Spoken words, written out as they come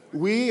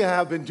We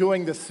have been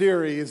doing the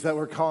series that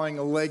we're calling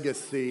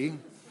Legacy,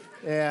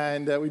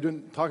 and we've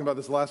been talking about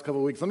this the last couple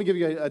of weeks. Let me give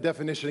you a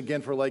definition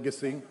again for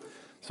legacy.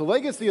 So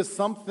legacy is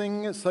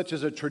something such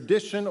as a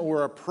tradition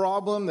or a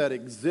problem that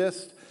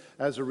exists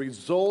as a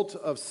result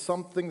of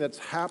something that's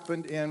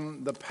happened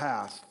in the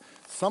past.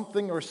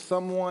 Something that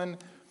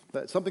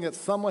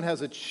someone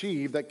has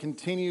achieved that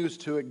continues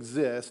to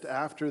exist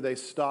after they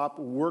stop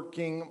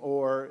working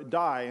or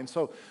die. And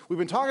so we've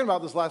been talking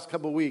about this last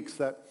couple of weeks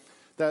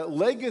that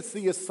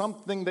legacy is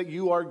something that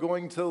you are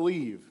going to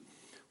leave.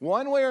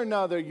 One way or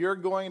another, you're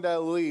going to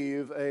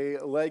leave a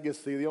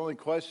legacy. The only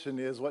question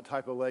is, what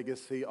type of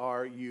legacy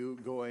are you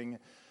going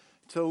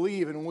to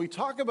leave? And when we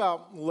talk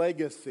about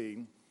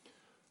legacy,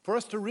 for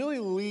us to really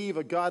leave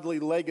a godly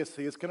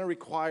legacy, it's going to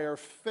require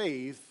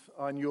faith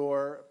on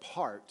your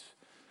part.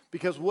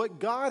 Because what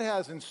God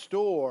has in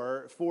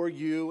store for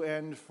you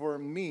and for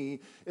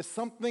me is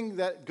something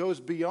that goes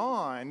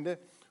beyond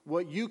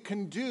what you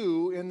can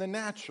do in the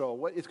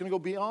natural. It's going to go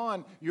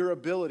beyond your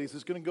abilities.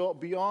 It's going to go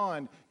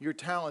beyond your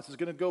talents. It's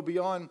going to go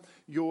beyond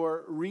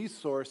your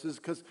resources,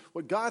 because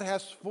what God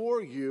has for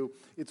you,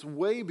 it's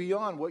way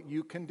beyond what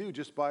you can do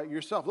just by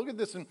yourself. Look at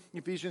this in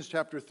Ephesians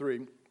chapter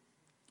 3,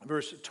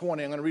 verse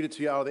 20. I'm going to read it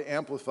to you out of the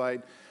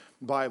Amplified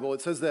Bible.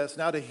 It says this: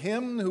 "Now to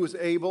him who is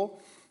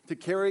able to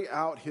carry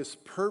out his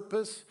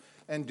purpose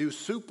and do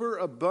super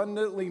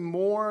abundantly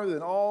more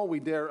than all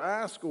we dare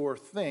ask or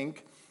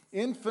think,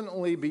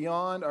 infinitely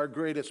beyond our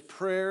greatest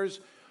prayers,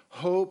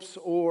 hopes,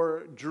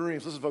 or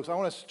dreams." Listen, folks, I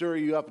want to stir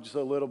you up just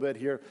a little bit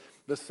here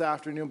this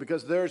afternoon,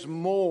 because there's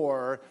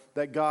more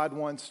that God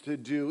wants to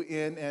do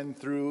in and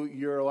through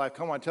your life.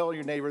 Come on, tell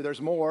your neighbor,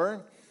 there's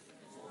more.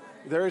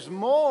 There's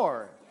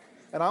more.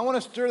 And I want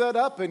to stir that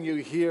up in you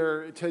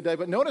here today.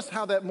 But notice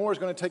how that more is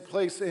going to take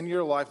place in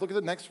your life. Look at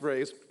the next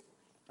phrase: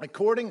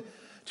 "according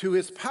to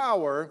his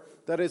power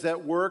that is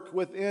at work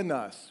within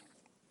us."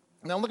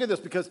 Now look at this,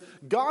 because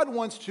God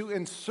wants to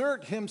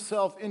insert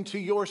himself into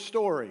your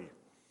story.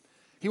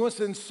 He wants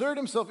to insert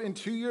himself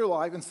into your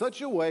life in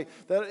such a way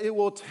that it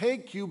will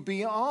take you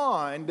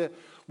beyond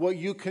what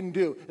you can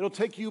do. It'll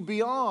take you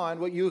beyond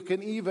what you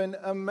can even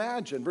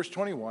imagine. Verse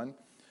 21,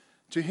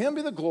 "To him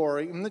be the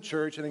glory in the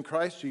church and in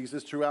Christ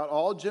Jesus throughout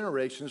all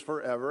generations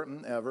forever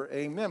and ever.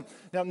 Amen."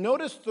 Now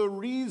notice the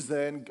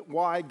reason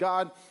why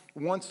God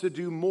wants to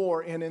do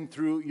more in and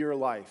through your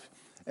life.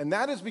 And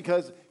that is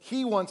because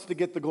he wants to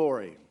get the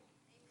glory.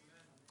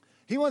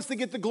 He wants to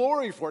get the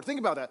glory for it. Think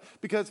about that.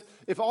 Because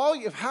if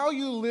how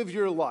you live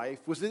your life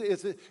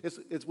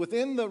it's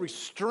within the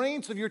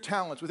restraints of your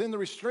talents, within the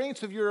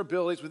restraints of your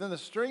abilities, within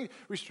the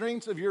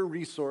restraints of your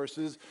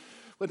resources,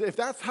 but if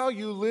that's how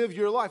you live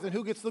your life, then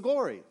who gets the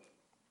glory?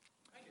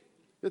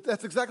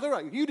 That's exactly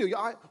right. You do.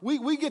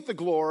 We get the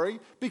glory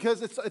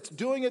because it's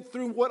doing it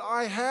through what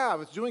I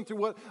have. It's doing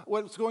through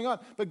what's going on.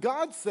 But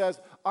God says,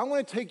 I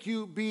want to take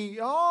you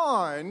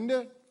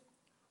beyond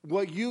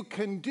what you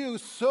can do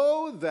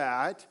so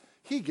that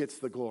he gets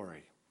the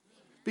glory.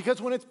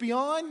 Because when it's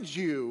beyond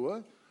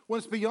you, when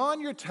it's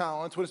beyond your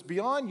talents, when it's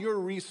beyond your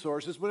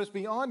resources, when it's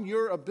beyond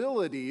your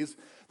abilities,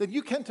 then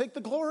you can't take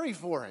the glory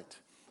for it.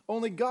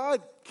 Only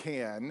God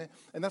can,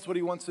 and that's what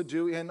he wants to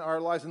do in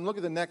our lives. And look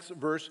at the next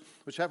verse,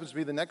 which happens to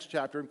be the next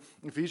chapter,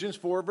 Ephesians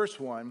 4, verse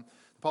 1.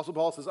 The Apostle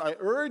Paul says, "I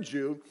urge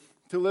you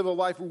to live a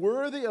life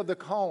worthy of the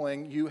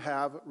calling you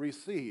have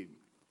received."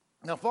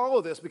 Now follow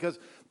this, because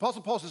the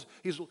Apostle Paul says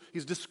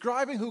he's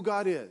describing who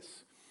God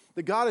is.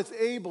 That God is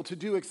able to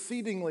do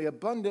exceedingly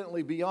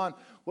abundantly beyond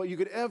what you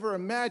could ever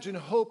imagine,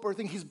 hope, or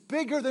think. He's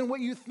bigger than what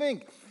you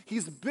think.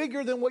 He's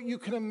bigger than what you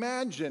can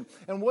imagine.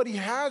 And what he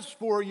has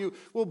for you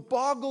will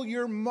boggle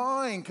your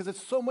mind, because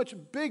it's so much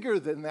bigger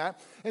than that.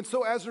 And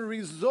so as a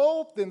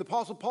result, then the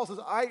Apostle Paul says,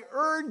 I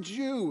urge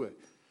you.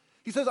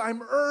 He says,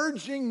 I'm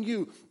urging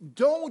you.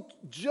 Don't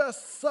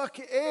just suck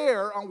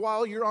air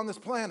while you're on this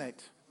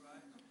planet.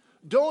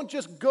 Don't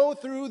just go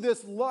through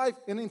this life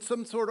in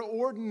some sort of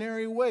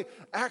ordinary way.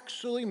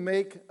 Actually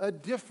make a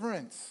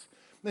difference.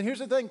 Then here's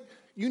the thing.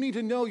 You need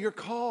to know you're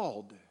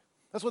called.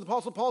 That's what the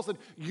Apostle Paul said.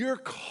 You're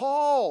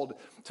called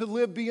to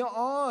live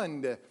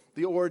beyond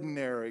the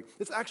ordinary.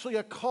 It's actually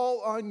a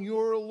call on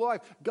your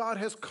life. God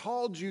has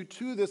called you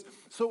to this.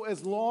 So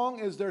as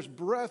long as there's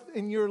breath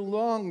in your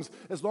lungs,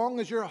 as long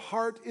as your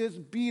heart is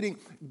beating,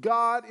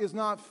 God is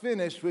not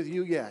finished with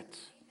you yet.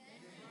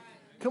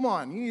 Come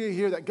on, you need to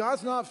hear that.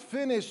 God's not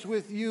finished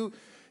with you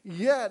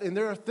yet, and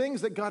there are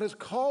things that God has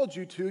called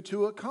you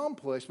to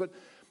accomplish. But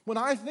when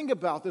I think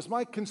about this,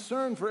 my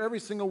concern for every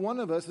single one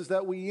of us is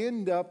that we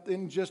end up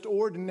in just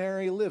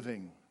ordinary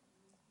living.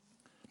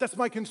 That's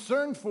my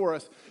concern for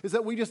us, is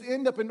that we just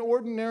end up in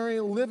ordinary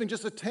living,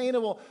 just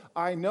attainable.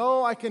 I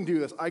know I can do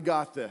this. I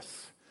got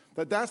this.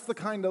 But that's the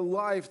kind of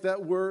life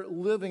that we're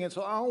living. And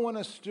so I want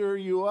to stir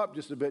you up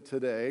just a bit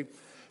today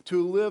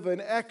to live an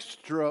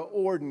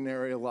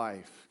extraordinary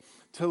life.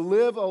 To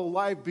live a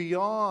life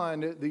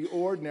beyond the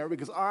ordinary,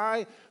 because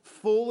I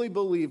fully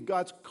believe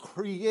God's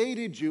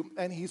created you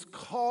and he's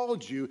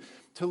called you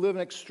to live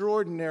an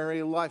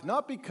extraordinary life.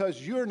 Not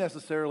because you're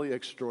necessarily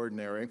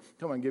extraordinary.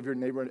 Come on, give your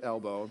neighbor an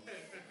elbow.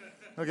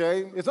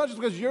 Okay? It's not just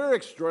because you're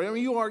extraordinary. I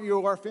mean,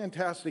 you are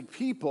fantastic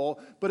people,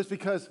 but it's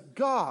because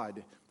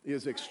God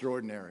is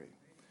extraordinary.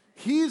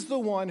 He's the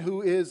one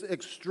who is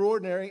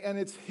extraordinary, and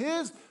it's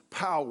His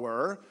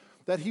power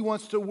that He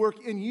wants to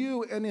work in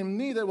you and in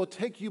me that will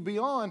take you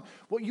beyond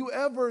what you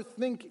ever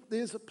think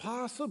is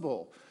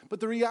possible.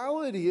 But the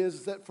reality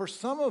is that for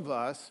some of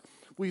us,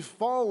 we've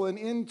fallen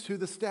into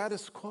the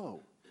status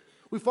quo.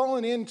 We've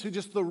fallen into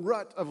just the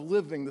rut of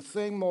living, the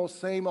same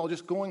old,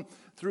 just going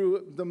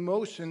through the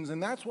motions.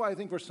 And that's why I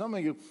think for some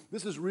of you,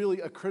 this is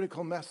really a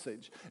critical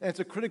message. And it's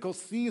a critical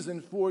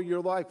season for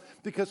your life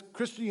because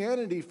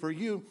Christianity for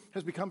you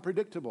has become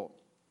predictable.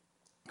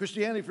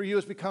 Christianity for you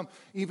has become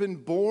even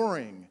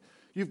boring.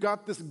 You've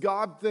got this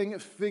God thing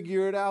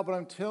figured out, but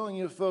I'm telling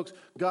you, folks,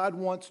 God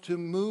wants to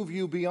move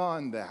you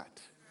beyond that.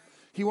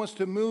 He wants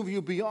to move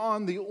you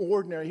beyond the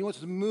ordinary. He wants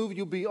to move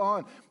you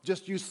beyond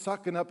just you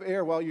sucking up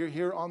air while you're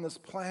here on this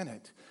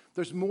planet.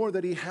 There's more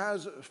that He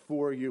has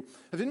for you.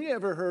 Have any of you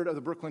ever heard of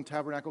the Brooklyn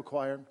Tabernacle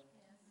Choir?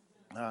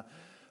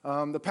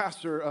 The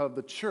pastor of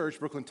the church,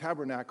 Brooklyn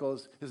Tabernacle,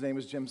 his name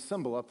is Jim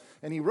Cymbala,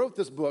 and he wrote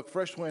this book,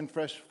 Fresh Wind,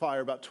 Fresh Fire,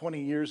 about 20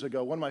 years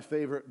ago, one of my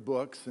favorite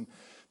books, and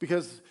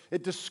because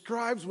it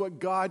describes what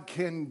God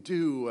can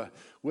do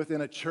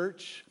within a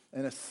church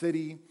and a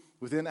city,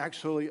 within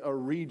actually a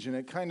region.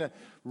 It kind of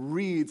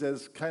reads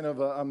as kind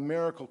of a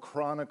miracle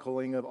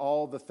chronicling of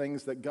all the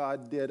things that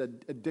God did,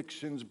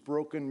 addictions,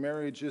 broken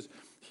marriages,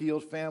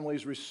 healed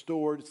families,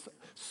 restored,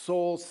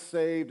 souls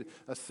saved,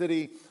 a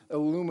city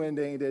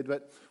illuminated.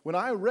 But when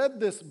I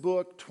read this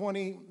book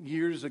 20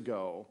 years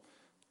ago,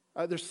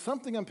 there's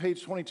something on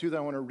page 22 that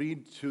I want to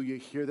read to you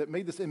here that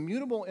made this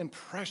immutable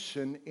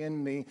impression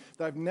in me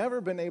that I've never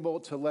been able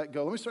to let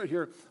go. Let me start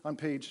here on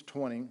page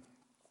 20.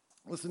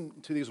 Listen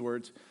to these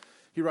words.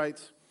 He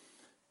writes,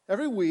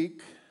 every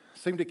week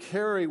seemed to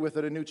carry with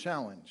it a new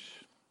challenge.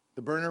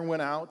 The burner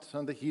went out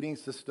on the heating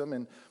system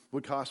and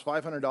would cost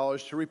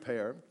 $500 to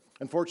repair.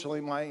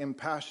 Unfortunately, my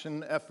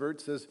impassioned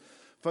efforts as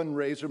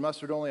fundraiser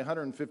mustered only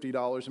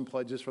 $150 in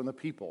pledges from the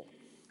people.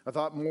 I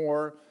thought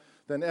more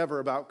than ever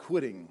about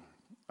quitting.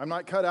 I'm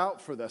not cut out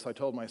for this, I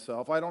told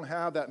myself. I don't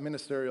have that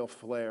ministerial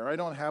flair. I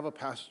don't have a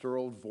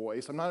pastoral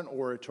voice. I'm not an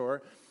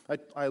orator.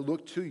 I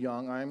look too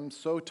young. I'm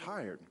so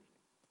tired.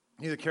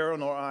 Neither Carol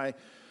nor I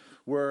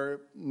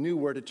knew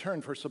where to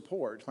turn for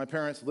support. My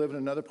parents lived in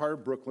another part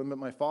of Brooklyn, but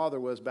my father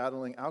was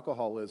battling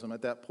alcoholism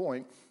at that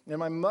point, and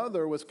my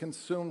mother was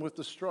consumed with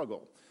the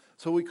struggle.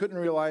 So we couldn't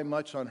rely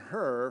much on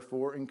her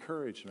for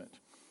encouragement.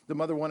 The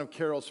mother, one of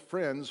Carol's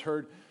friends,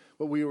 heard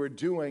what we were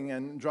doing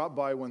and dropped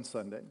by one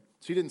Sunday.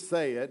 She didn't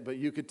say it, but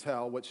you could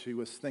tell what she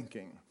was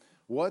thinking.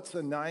 What's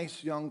a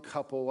nice young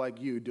couple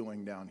like you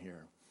doing down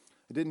here?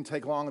 It didn't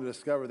take long to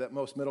discover that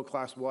most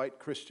middle-class white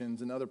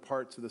Christians in other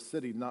parts of the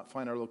city did not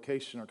find our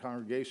location or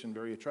congregation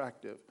very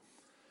attractive.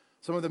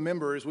 Some of the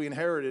members we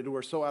inherited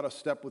were so out of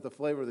step with the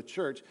flavor of the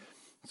church,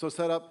 so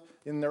set up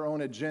in their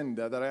own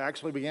agenda, that I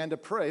actually began to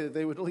pray that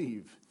they would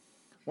leave.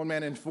 One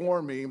man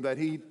informed me that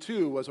he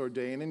too was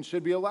ordained and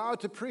should be allowed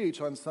to preach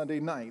on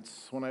Sunday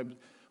nights.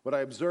 What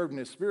I observed in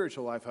his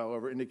spiritual life,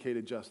 however,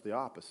 indicated just the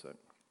opposite.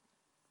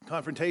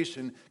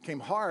 Confrontation came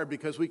hard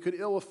because we could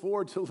ill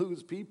afford to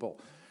lose people.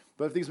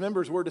 But if these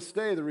members were to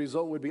stay, the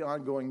result would be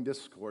ongoing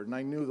discord. And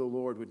I knew the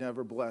Lord would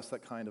never bless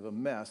that kind of a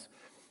mess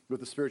with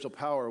the spiritual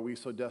power we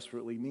so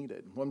desperately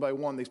needed. One by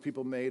one, these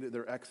people made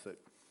their exit.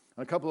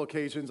 On a couple of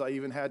occasions, I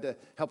even had to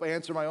help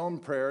answer my own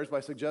prayers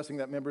by suggesting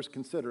that members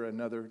consider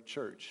another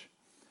church.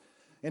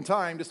 In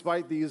time,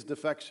 despite these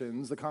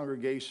defections, the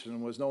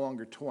congregation was no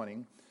longer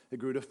 20. It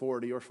grew to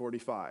 40 or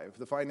 45.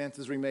 The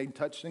finances remained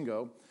touch and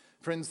go.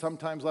 Friends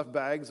sometimes left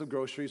bags of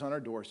groceries on our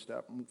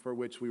doorstep, for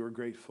which we were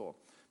grateful.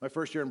 My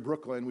first year in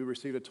Brooklyn, we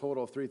received a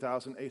total of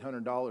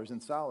 $3,800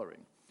 in salary.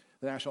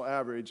 The national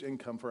average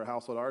income for a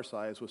household our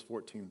size was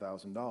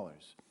 $14,000.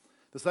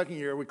 The second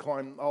year, we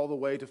climbed all the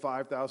way to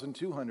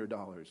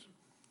 $5,200.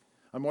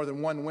 On more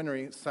than one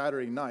wintry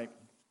Saturday night,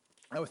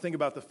 I would think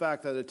about the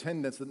fact that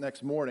attendance the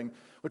next morning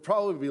would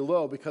probably be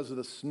low because of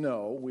the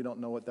snow. We don't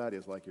know what that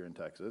is like here in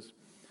Texas.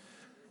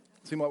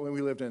 It seemed like when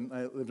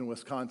I lived in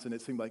Wisconsin,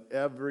 it seemed like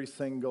every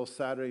single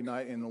Saturday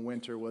night in the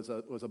winter was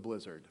a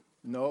blizzard.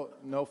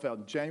 No fail.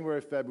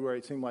 January, February,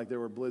 it seemed like there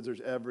were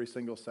blizzards every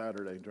single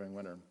Saturday during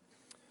winter.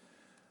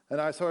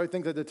 And so I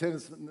think that the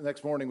attendance the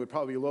next morning would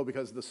probably be low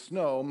because of the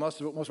snow.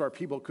 Most of our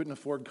people couldn't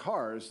afford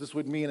cars. This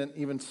would mean an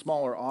even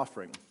smaller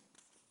offering.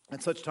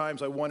 At such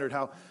times, I wondered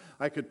how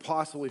I could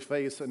possibly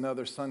face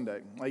another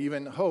Sunday. I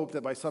even hoped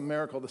that by some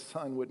miracle, the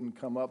sun wouldn't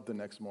come up the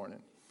next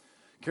morning.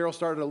 Carol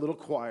started a little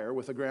choir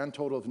with a grand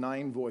total of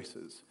 9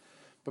 voices.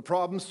 But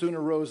problems soon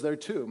arose there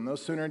too. No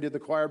sooner did the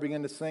choir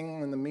begin to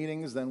sing in the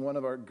meetings than one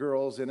of our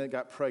girls in it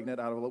got pregnant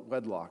out of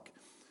wedlock.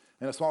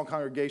 In a small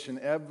congregation,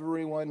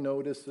 everyone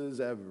notices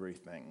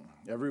everything.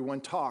 Everyone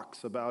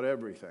talks about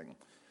everything.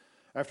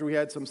 After we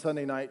had some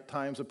Sunday night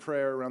times of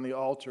prayer around the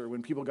altar,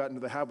 when people got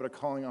into the habit of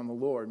calling on the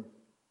Lord,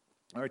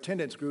 our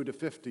attendance grew to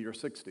 50 or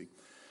 60.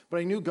 But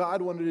I knew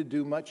God wanted to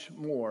do much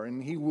more,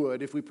 and He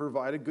would if we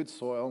provided good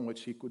soil in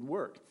which He could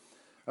work.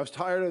 I was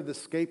tired of the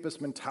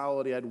escapist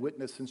mentality I'd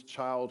witnessed since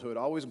childhood,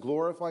 always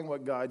glorifying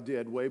what God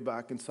did way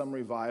back in some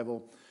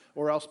revival,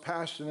 or else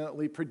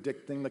passionately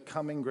predicting the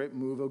coming great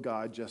move of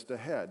God just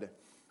ahead.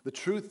 The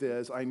truth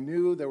is, I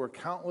knew there were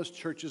countless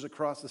churches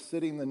across the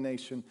city and the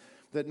nation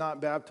that not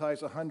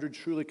baptized 100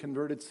 truly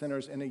converted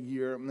sinners in a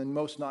year, and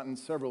most not in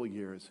several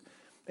years.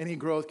 Any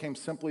growth came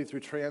simply through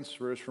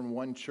transfers from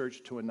one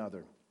church to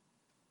another.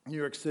 New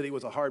York City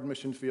was a hard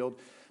mission field,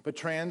 but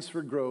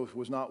transfer growth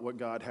was not what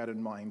God had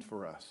in mind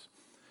for us.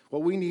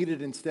 What we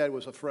needed instead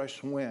was a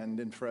fresh wind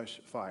and fresh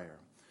fire.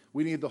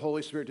 We needed the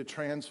Holy Spirit to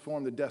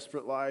transform the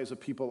desperate lives of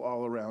people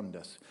all around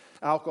us.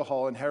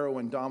 Alcohol and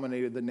heroin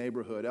dominated the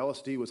neighborhood.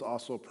 LSD was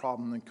also a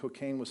problem, and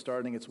cocaine was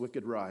starting its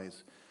wicked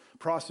rise.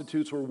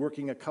 Prostitutes were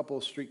working a couple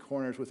of street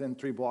corners within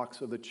 3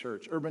 blocks of the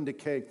church. Urban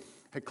decay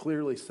had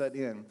clearly set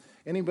in.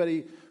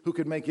 Anybody who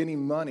could make any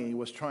money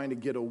was trying to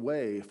get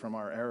away from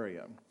our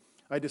area.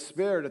 I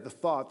despaired at the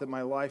thought that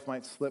my life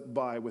might slip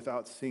by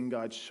without seeing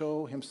God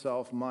show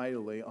himself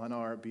mightily on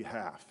our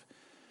behalf.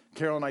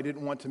 Carol and I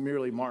didn't want to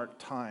merely mark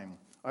time.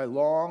 I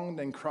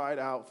longed and cried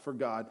out for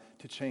God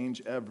to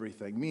change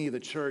everything. Me, the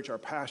church, our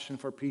passion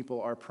for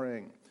people, our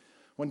praying.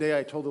 One day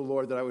I told the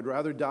Lord that I would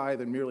rather die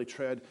than merely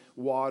tread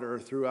water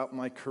throughout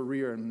my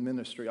career and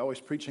ministry, always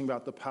preaching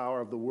about the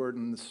power of the Word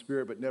and the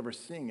Spirit, but never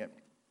seeing it.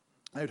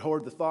 I had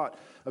hoarded the thought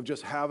of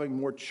just having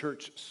more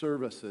church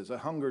services. I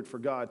hungered for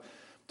God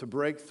to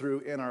break through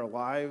in our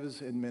lives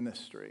and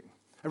ministry.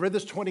 I read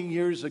this 20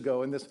 years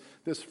ago, and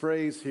this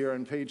phrase here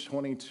on page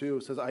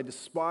 22 says, I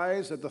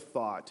despise at the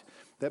thought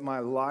that my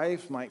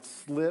life might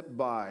slip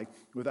by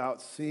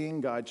without seeing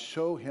God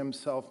show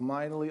himself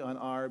mightily on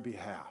our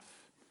behalf.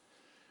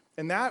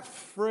 And that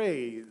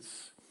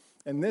phrase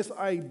and this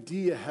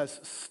idea has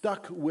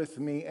stuck with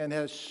me and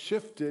has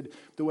shifted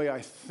the way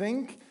I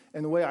think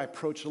and the way I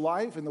approach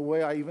life and the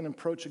way I even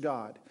approach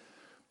God.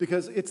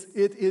 Because it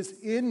is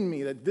in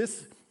me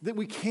that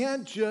we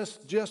can't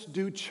just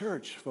do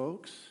church,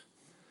 folks.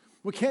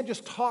 We can't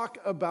just talk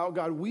about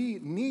God. We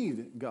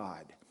need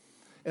God.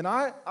 And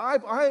I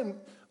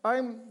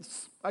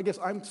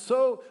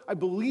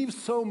believe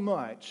so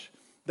much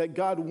that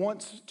God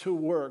wants to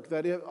work,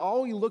 that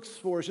all he looks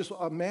for is just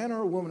a man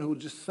or a woman who will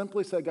just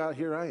simply say, God,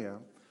 here I am.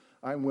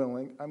 I'm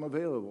willing. I'm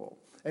available.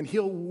 And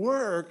he'll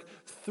work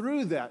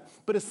through that.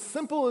 But as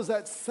simple as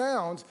that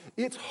sounds,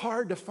 it's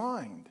hard to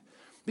find.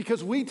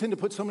 Because we tend to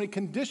put so many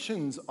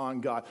conditions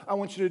on God. I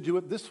want you to do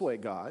it this way,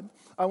 God.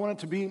 I want it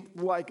to be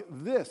like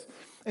this.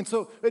 And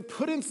so it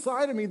put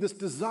inside of me this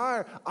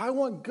desire. I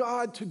want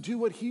God to do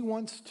what he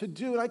wants to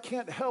do. And I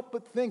can't help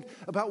but think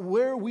about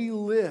where we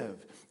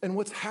live and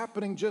what's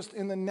happening just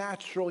in the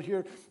natural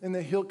here in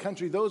the hill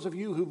country. Those of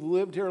you who've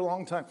lived here a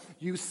long time,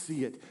 you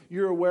see it.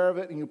 You're aware of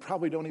it, and you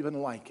probably don't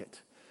even like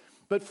it.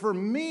 But for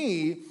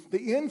me,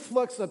 the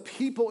influx of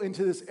people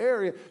into this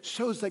area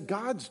shows that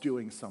God's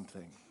doing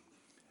something.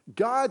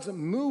 God's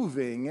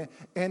moving,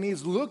 and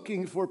he's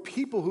looking for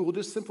people who will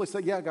just simply say,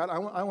 yeah, God,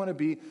 I want to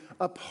be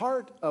a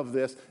part of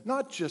this.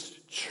 Not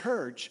just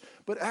church,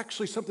 but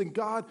actually something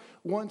God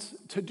wants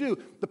to do.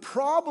 The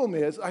problem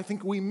is, I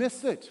think we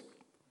miss it.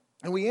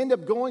 And we end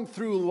up going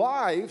through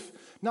life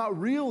not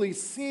really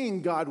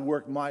seeing God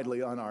work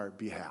mightily on our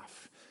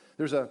behalf.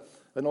 There's an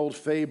old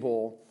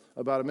fable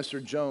about a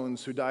Mr.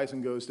 Jones who dies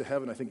and goes to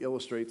heaven, I think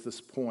illustrates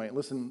this point.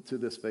 Listen to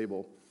this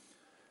fable.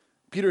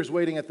 Peter's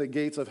waiting at the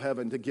gates of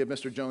heaven to give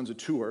Mr. Jones a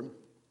tour.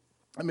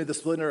 Amid the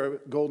splendor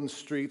of golden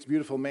streets,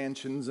 beautiful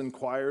mansions, and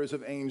choirs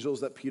of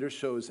angels that Peter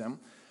shows him,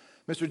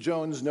 Mr.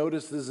 Jones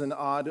notices an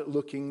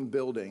odd-looking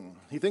building.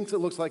 He thinks it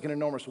looks like an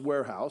enormous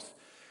warehouse.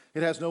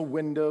 It has no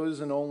windows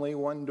and only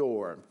one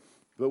door.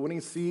 But when he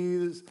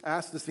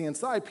asks to see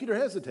inside, Peter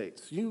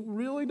hesitates. You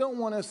really don't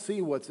want to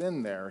see what's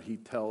in there, he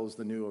tells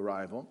the new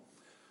arrival.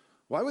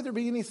 Why would there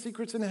be any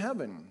secrets in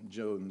heaven?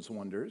 Jones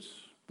wonders.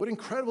 What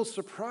incredible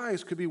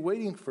surprise could be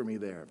waiting for me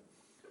there?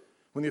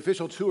 When the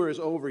official tour is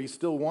over, he's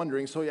still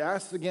wondering, so he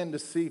asks again to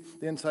see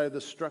the inside of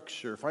the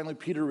structure. Finally,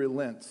 Peter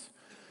relents.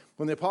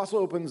 When the apostle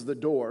opens the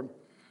door,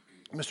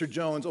 Mr.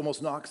 Jones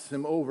almost knocks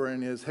him over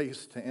in his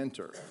haste to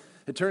enter.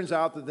 It turns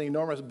out that the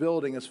enormous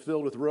building is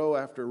filled with row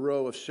after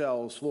row of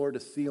shelves, floor to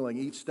ceiling,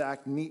 each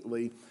stacked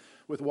neatly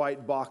with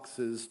white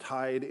boxes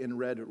tied in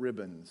red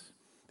ribbons.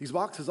 These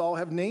boxes all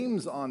have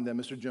names on them,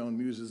 Mr. Jones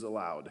muses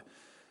aloud.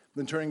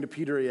 Then turning to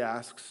Peter, he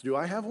asks, do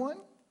I have one?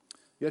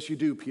 Yes, you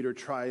do, Peter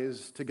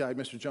tries to guide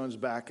Mr. Jones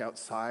back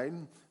outside.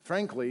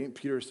 Frankly,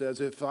 Peter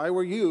says, if I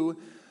were you,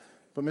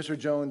 but Mr.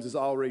 Jones is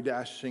already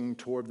dashing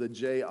toward the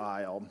J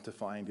aisle to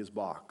find his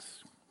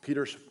box.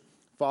 Peter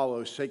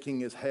follows, shaking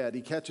his head. He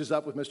catches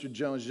up with Mr.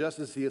 Jones just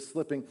as he is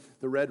slipping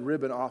the red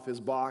ribbon off his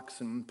box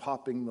and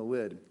popping the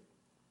lid.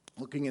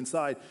 Looking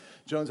inside,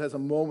 Jones has a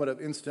moment of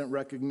instant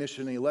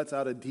recognition, and he lets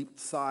out a deep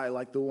sigh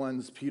like the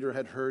ones Peter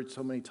had heard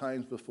so many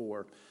times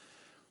before.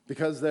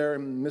 Because there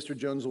in Mr.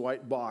 Jones'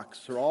 white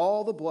box are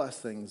all the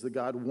blessings that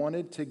God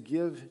wanted to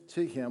give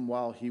to him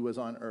while he was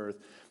on earth,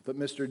 but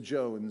Mr.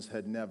 Jones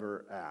had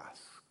never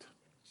asked.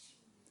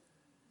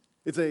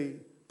 It's a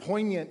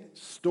poignant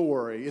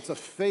story. It's a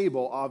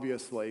fable,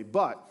 obviously,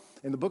 but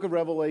In the book of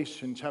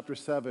Revelation, chapter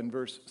 7,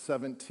 verse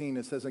 17,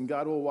 it says, "And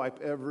God will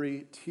wipe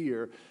every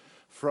tear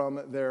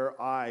from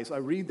their eyes." I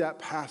read that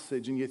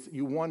passage and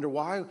you wonder,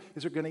 why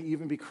is there going to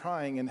even be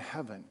crying in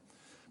heaven?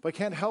 But I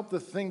can't help to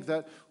think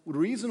that the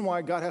reason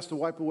why God has to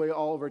wipe away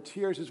all of our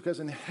tears is because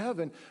in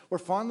heaven, we're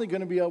finally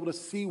going to be able to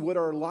see what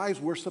our lives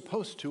were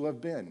supposed to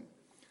have been.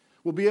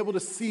 We'll be able to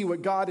see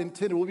what God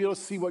intended. We'll be able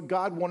to see what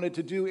God wanted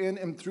to do in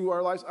and through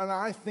our lives. And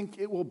I think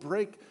it will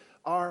break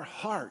our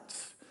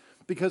hearts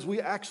because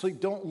we actually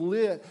don't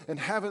live and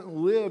haven't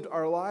lived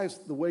our lives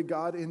the way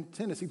God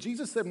intended. See,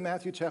 Jesus said in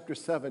Matthew chapter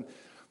 7,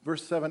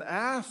 verse 7,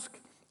 "Ask,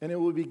 and it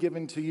will be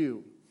given to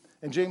you."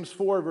 And James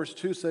 4, verse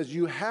 2 says,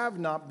 "You have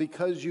not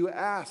because you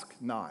ask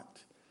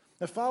not."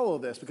 Now follow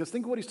this, because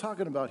think of what he's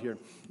talking about here.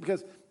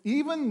 Because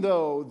even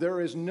though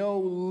there is no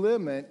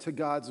limit to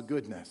God's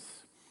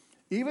goodness,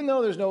 even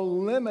though there's no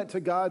limit to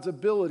God's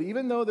ability,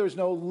 even though there's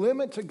no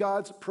limit to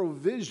God's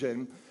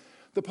provision,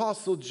 the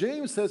Apostle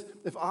James says,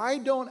 if I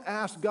don't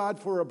ask God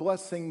for a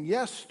blessing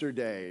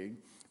yesterday,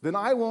 then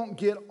I won't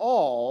get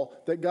all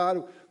that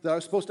I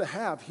was supposed to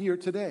have here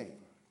today.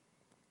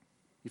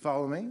 You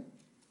follow me?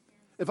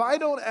 If I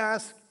don't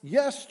ask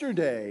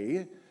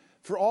yesterday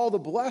for all the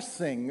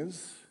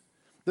blessings,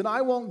 then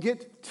I won't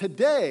get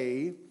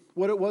today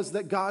what it was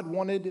that God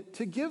wanted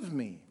to give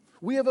me.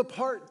 We have a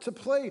part to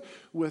play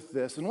with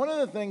this. And one of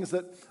the things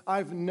that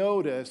I've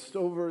noticed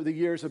over the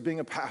years of being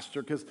a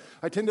pastor, because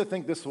I tend to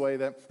think this way,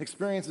 that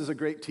experience is a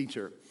great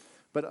teacher.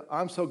 But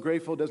I'm so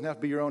grateful it doesn't have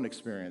to be your own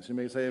experience. You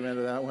may say amen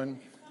to that one.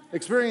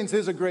 Experience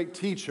is a great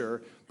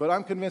teacher, but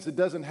I'm convinced it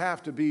doesn't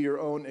have to be your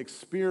own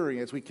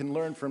experience. We can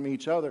learn from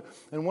each other.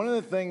 And one of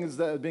the things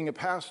that being a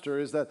pastor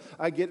is that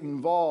I get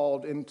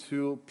involved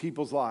into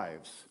people's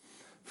lives,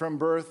 from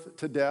birth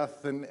to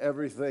death and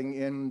everything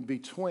in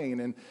between.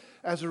 And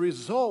as a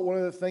result, one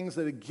of the things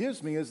that it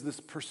gives me is this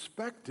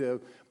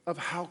perspective of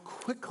how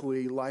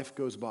quickly life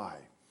goes by.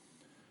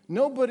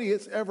 Nobody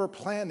is ever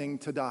planning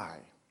to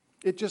die.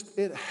 It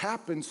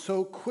happens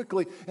so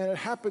quickly, and it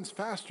happens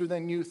faster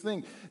than you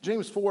think.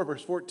 James 4,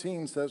 verse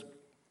 14 says,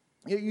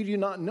 "Yet you do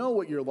not know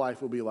what your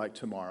life will be like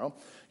tomorrow.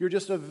 You're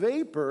just a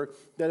vapor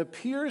that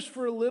appears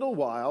for a little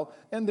while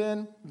and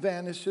then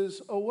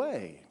vanishes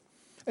away."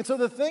 And so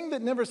the thing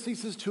that never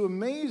ceases to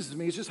amaze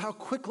me is just how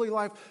quickly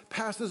life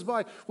passes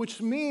by,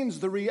 which means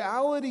the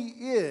reality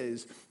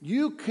is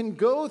you can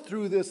go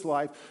through this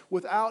life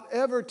without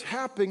ever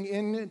tapping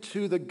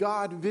into the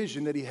God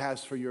vision that He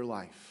has for your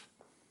life.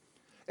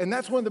 And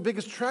that's one of the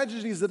biggest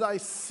tragedies that I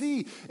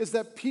see, is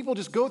that people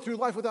just go through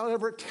life without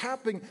ever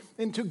tapping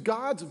into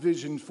God's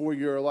vision for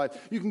your life.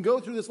 You can go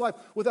through this life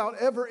without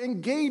ever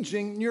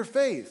engaging your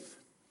faith.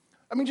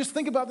 I mean, just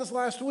think about this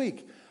last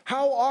week.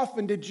 How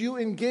often did you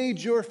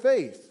engage your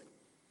faith?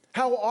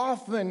 How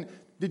often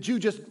did you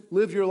just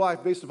live your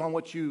life based upon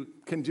what you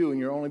can do and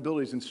your own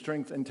abilities and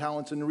strength and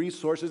talents and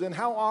resources? And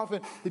how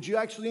often did you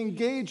actually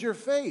engage your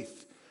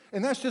faith?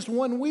 And that's just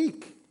 1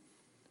 week.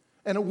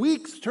 And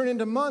weeks turn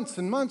into months,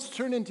 and months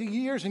turn into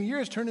years, and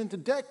years turn into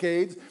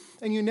decades,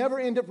 and you never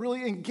end up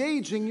really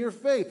engaging your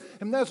faith.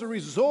 And as a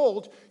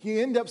result, you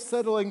end up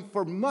settling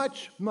for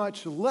much,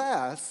 much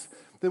less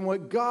than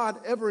what God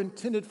ever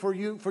intended for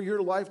you, for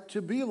your life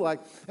to be like.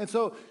 And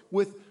so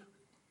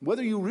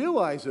whether you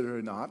realize it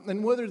or not,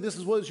 and whether this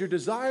was your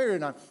desire or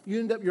not,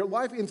 your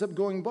life ends up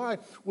going by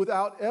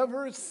without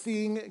ever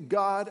seeing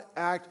God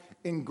act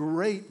in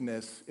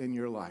greatness in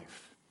your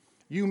life.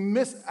 You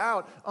miss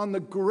out on the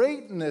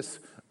greatness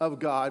of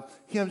God,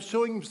 Him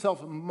showing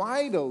Himself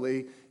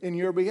mightily in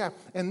your behalf.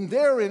 And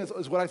therein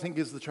is what I think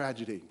is the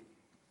tragedy.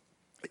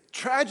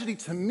 Tragedy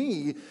to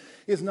me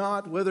is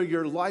not whether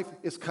your life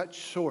is cut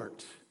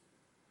short.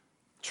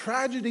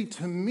 Tragedy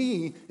to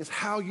me is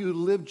how you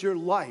lived your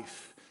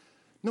life,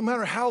 no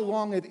matter how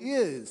long it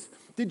is.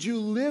 Did you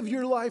live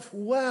your life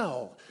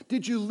well?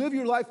 Did you live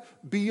your life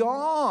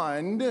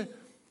beyond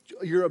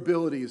your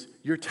abilities,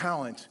 your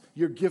talents,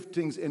 your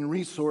giftings and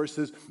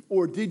resources,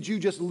 or did you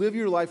just live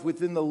your life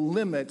within the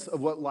limits of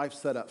what life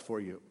set up for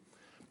you?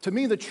 To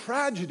me, the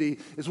tragedy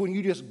is when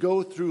you just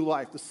go through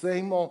life, the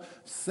same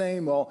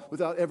old,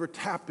 without ever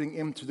tapping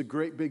into the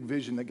great big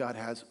vision that God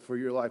has for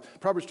your life.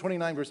 Proverbs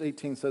 29, verse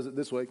 18 says it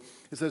this way.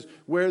 It says,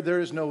 "Where there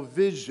is no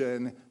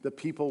vision, the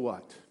people"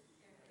 what?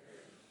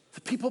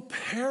 The people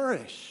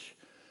perish.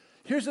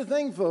 Here's the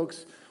thing,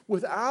 folks.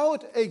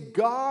 Without a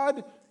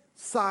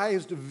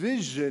God-sized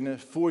vision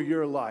for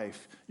your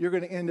life, you're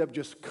going to end up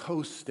just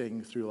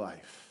coasting through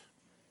life.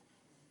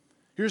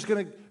 You're just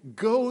going to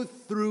go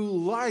through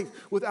life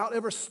without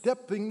ever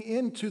stepping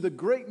into the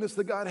greatness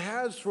that God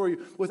has for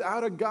you,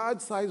 without a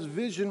God-sized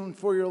vision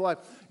for your life.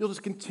 You'll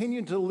just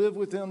continue to live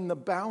within the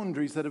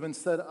boundaries that have been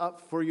set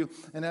up for you,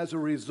 and as a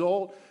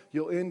result,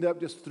 you'll end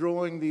up just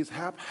throwing these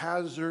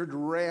haphazard,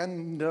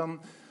 random,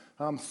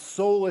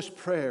 soulish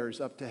prayers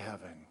up to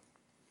heaven.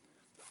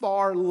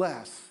 Far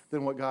less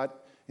than what God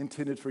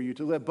intended for you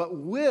to live, but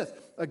with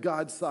a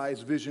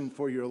God-sized vision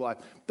for your life.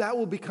 That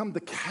will become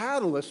the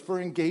catalyst for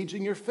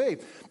engaging your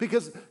faith,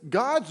 because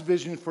God's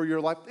vision for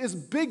your life is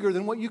bigger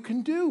than what you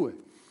can do.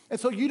 And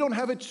so you don't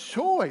have a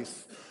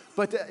choice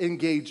but to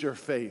engage your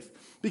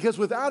faith. Because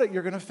without it,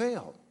 you're going to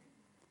fail.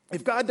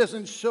 If God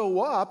doesn't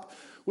show up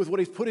with what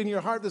he's put in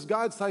your heart, this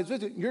God-sized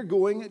vision, you're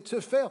going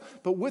to fail.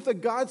 But with a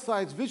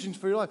God-sized vision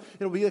for your life,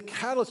 it'll be a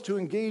catalyst to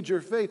engage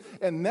your faith.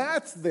 And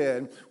that's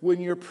then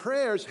when your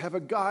prayers have a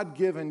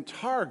God-given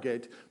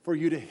target for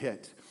you to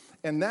hit.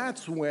 And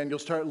that's when you'll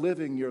start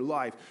living your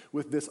life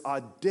with this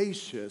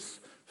audacious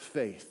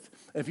faith.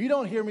 And if you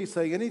don't hear me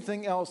say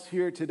anything else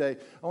here today,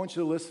 I want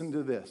you to listen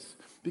to this.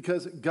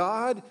 Because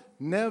God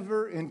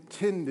never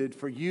intended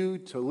for you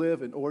to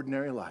live an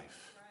ordinary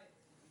life.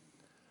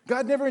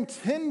 God never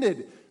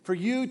intended for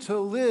you to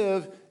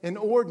live an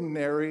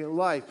ordinary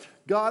life.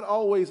 God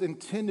always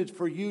intended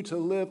for you to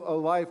live a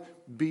life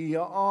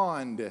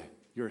beyond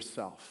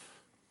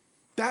yourself.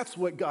 That's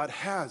what God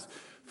has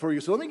for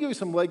you. So let me give you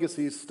some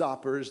legacy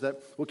stoppers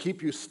that will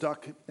keep you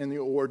stuck in the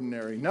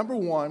ordinary. Number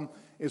one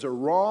is a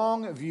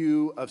wrong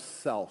view of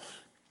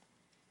self.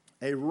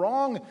 A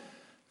wrong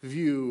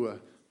view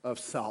of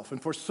self.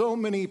 And for so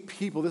many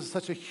people, this is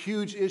such a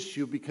huge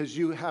issue because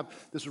you have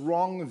this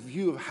wrong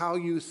view of how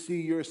you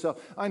see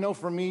yourself. I know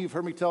for me, you've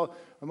heard me tell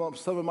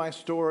some of my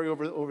story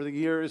over the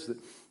years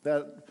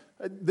that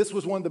this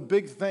was one of the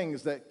big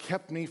things that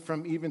kept me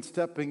from even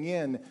stepping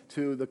in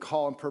to the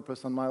call and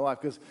purpose on my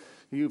life. Because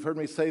you've heard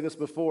me say this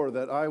before,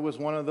 that I was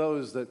one of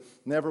those that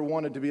never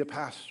wanted to be a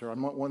pastor.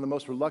 I'm one of the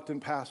most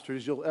reluctant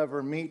pastors you'll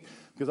ever meet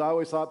because I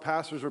always thought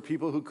pastors were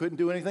people who couldn't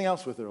do anything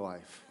else with their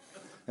life.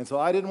 And so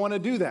I didn't want to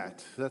do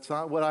that. That's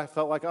not what I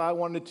felt like I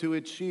wanted to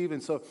achieve.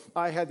 And so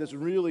I had this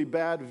really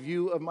bad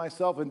view of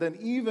myself. And then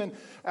even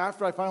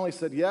after I finally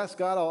said, yes,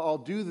 God, I'll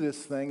do this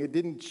thing, it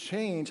didn't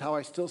change how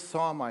I still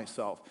saw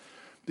myself.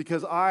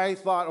 Because I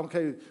thought,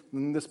 okay,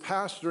 this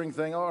pastoring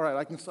thing, all right,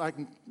 I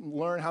can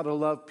learn how to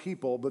love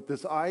people. But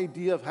this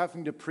idea of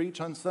having to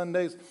preach on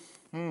Sundays,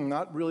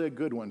 not really a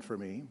good one for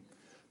me.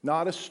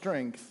 Not a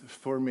strength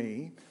for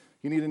me.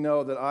 You need to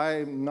know that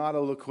I'm not a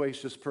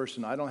loquacious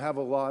person. I don't have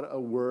a lot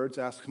of words.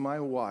 Ask my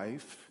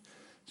wife.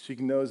 She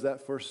knows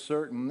that for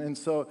certain. And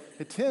so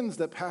it tends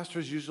that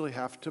pastors usually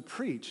have to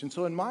preach. And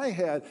so in my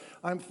head,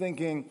 I'm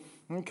thinking,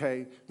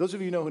 okay, those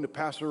of you know who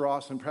Pastor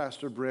Ross and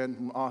Pastor Brent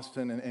from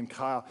Austin and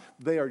Kyle,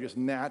 they are just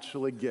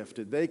naturally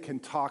gifted. They can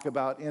talk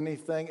about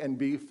anything and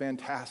be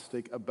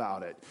fantastic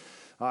about it.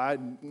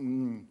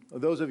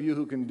 Those of you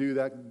who can do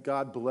that,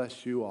 God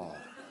bless you all.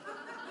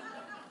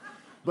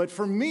 But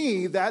for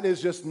me, that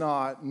is just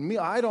not me.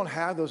 I don't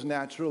have those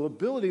natural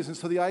abilities. And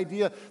so the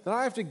idea that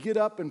I have to get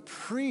up and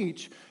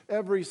preach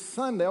every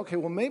Sunday, okay,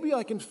 well, maybe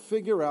I can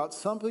figure out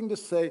something to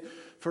say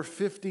for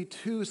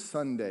 52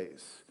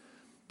 Sundays.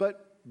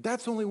 But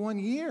that's only 1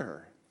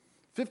 year.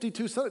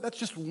 52 Sundays, that's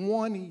just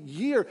 1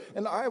 year.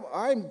 And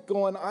I'm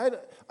going,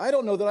 I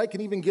don't know that I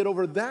can even get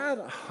over that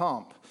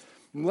hump.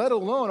 Let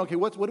alone, okay,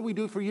 what do we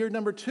do for year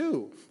number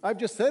 2? I've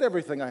just said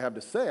everything I have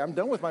to say. I'm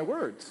done with my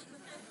words.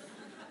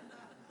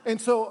 And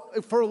so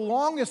for the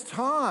longest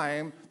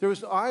time,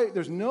 there's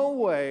no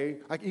way,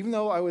 even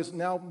though I was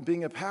now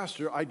being a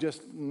pastor, I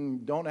just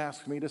don't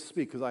ask me to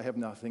speak because I have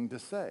nothing to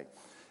say.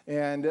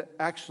 And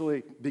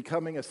actually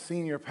becoming a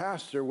senior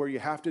pastor where you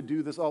have to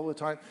do this all the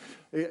time,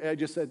 I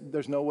just said,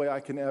 there's no way I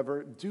can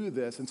ever do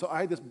this. And so I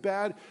had this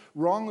bad,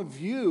 wrong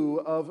view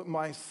of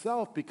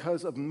myself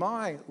because of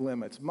my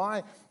limits,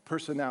 my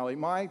personality,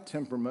 my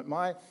temperament,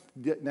 my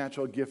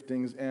natural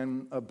giftings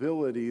and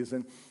abilities.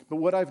 But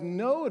what I've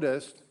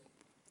noticed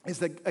is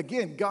that,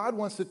 again, God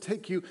wants to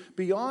take you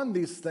beyond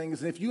these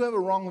things. And if you have a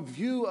wrong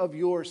view of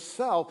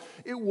yourself,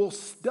 it will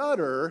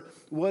stutter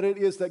what it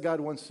is that God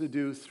wants to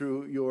do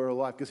through your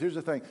life. Because here's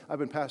the thing. I've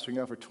been pastoring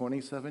now for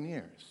 27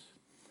 years.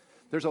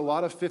 There's a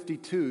lot of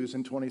 52s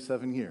in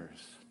 27 years.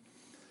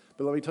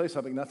 But let me tell you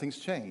something. Nothing's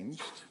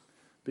changed.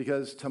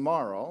 Because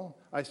tomorrow,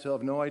 I still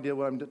have no idea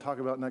what I'm to talk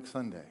about next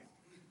Sunday.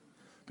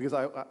 Because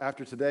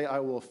after today, I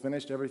will have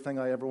finished everything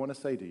I ever want to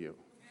say to you.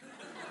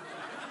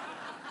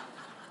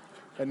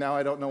 And now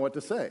I don't know what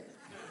to say.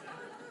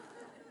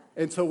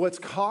 And so what's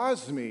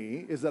caused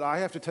me is that I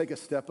have to take a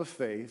step of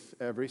faith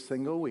every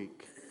single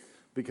week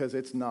because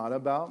it's not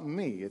about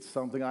me. It's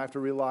something I have to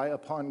rely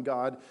upon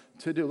God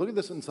to do. Look at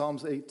this in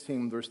Psalms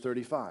 18, verse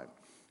 35.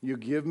 You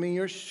give me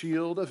your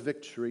shield of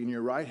victory, and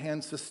your right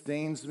hand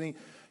sustains me.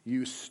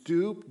 You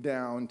stoop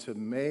down to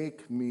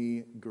make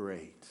me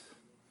great.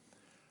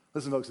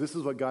 Listen, folks, this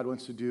is what God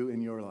wants to do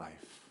in your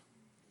life.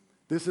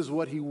 This is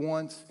what he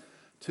wants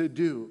to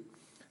do.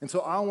 And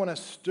so I want to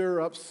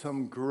stir up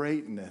some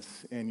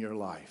greatness in your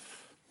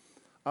life.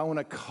 I want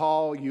to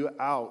call you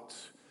out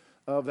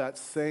of that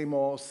same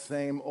old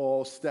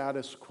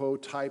status quo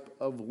type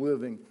of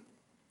living.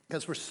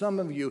 Because for some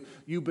of you,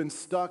 you've been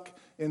stuck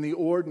in the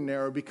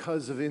ordinary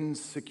because of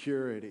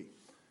insecurity.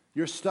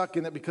 You're stuck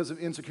in it because of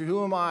insecurity.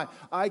 Who am I?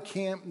 I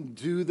can't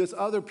do this.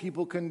 Other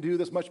people can do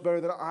this much better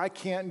than I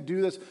can't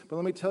do this. But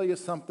let me tell you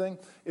something.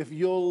 If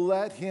you'll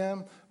let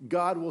him,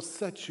 God will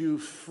set you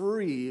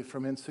free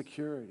from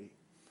insecurity.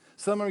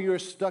 Some of you are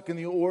stuck in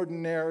the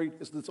ordinary,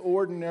 this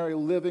ordinary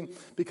living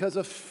because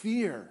of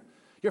fear.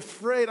 You're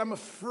afraid. I'm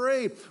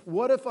afraid.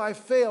 What if I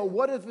fail?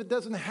 What if it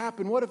doesn't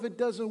happen? What if it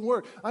doesn't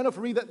work? I know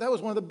for me that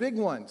was one of the big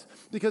ones.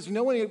 Because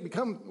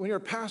when you're a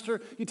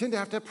pastor, you tend to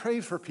have to pray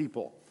for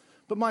people.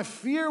 But my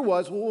fear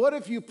was, well, what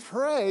if you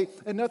pray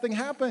and nothing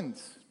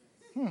happens?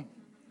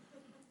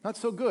 Not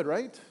so good,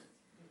 right?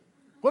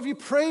 What if you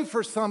pray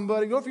for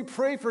somebody? What if you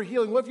pray for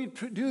healing? What if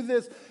you do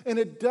this and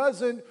it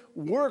doesn't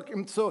work?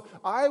 And so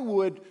I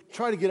would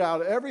try to get out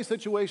of every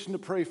situation to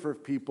pray for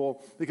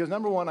people because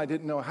number one, I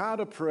didn't know how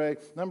to pray.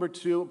 Number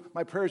two,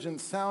 my prayers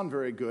didn't sound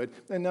very good.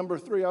 And number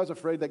three, I was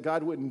afraid that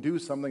God wouldn't do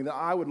something, that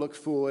I would look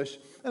foolish.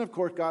 And of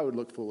course, God would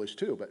look foolish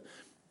too, but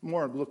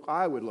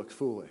I would look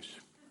foolish.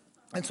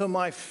 And so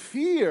my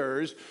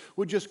fears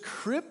would just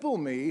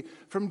cripple me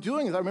from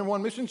doing it. I remember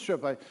one mission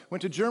trip, I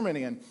went to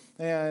Germany,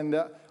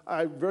 and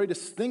I very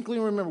distinctly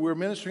remember we were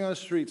ministering on the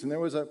streets, and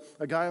there was a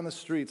guy on the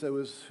streets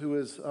who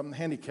was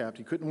handicapped.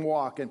 He couldn't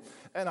walk, and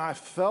I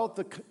felt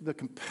the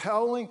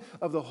compelling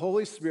of the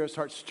Holy Spirit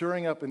start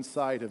stirring up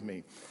inside of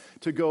me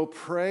to go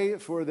pray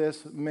for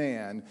this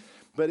man.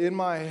 But in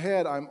my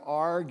head, I'm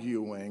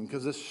arguing,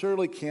 because this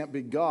surely can't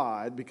be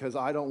God, because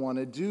I don't want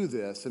to do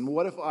this. And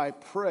what if I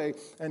pray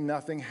and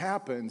nothing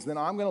happens? Then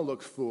I'm going to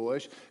look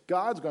foolish.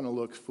 God's going to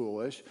look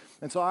foolish.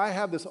 And so I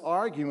have this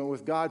argument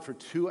with God for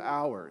 2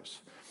 hours.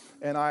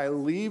 And I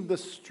leave the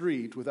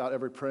street without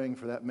ever praying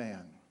for that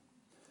man.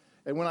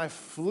 And when I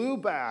flew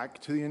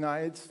back to the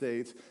United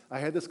States, I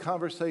had this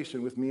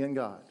conversation with me and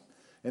God.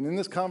 And in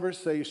this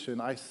conversation,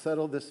 I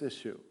settled this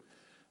issue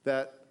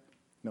that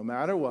no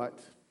matter what,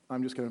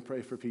 I'm just going to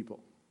pray for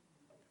people.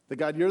 That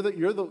God, you're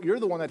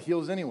the one that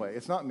heals anyway.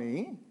 It's not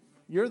me.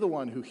 You're the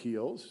one who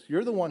heals.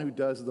 You're the one who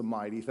does the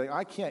mighty thing.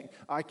 I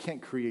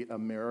can't create a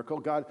miracle.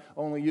 God,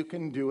 only you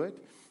can do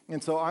it.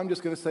 And so I'm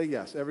just going to say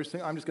yes.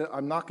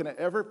 I'm not going to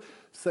ever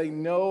say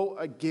no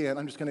again.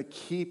 I'm just going to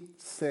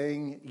keep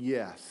saying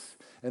yes.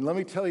 And let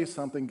me tell you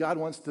something. God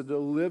wants to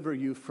deliver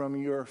you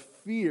from your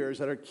fears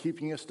that are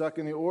keeping you stuck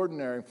in the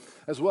ordinary.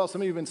 As well,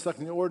 some of you have been stuck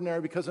in the ordinary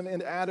because of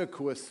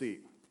inadequacy.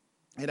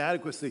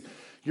 Inadequacy.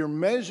 You're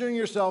measuring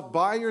yourself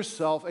by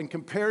yourself and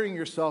comparing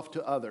yourself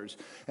to others.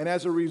 And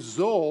as a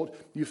result,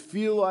 you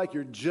feel like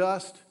you're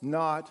just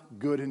not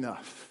good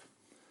enough.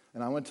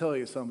 And I want to tell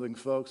you something,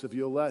 folks. If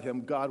you'll let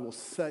him, God will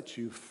set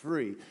you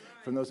free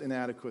from those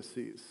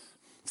inadequacies.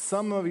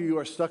 Some of you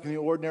are stuck in the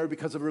ordinary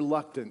because of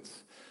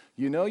reluctance.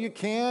 You know you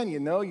can, you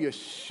know you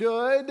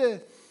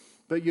should,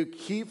 but you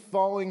keep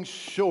falling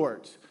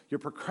short. You're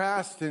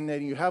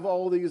procrastinating. You have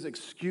all these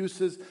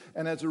excuses,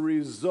 and as a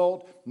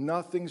result,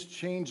 nothing's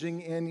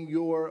changing in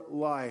your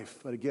life.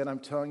 But again, I'm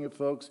telling you,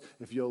 folks,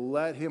 if you'll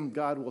let him,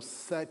 God will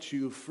set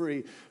you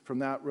free from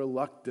that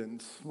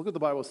reluctance. Look what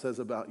the Bible says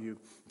about you.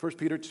 1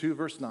 Peter 2,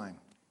 verse 9.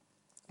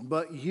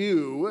 But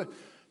you,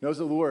 notice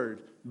the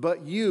word,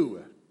 but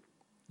you.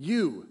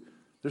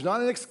 There's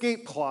not an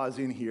escape clause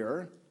in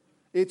here.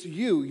 It's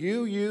you.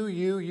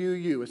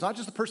 It's not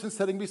just the person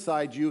sitting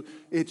beside you.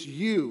 It's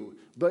you.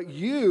 But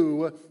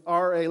you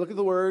are look at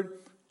the word,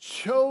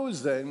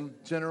 chosen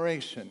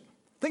generation.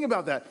 Think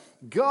about that.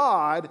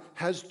 God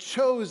has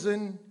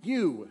chosen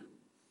you.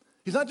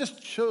 He's not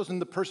just chosen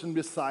the person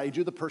beside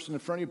you, the person in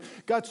front of you.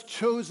 God's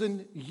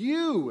chosen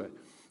you.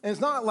 And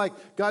it's not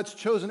like God's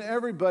chosen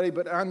everybody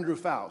but Andrew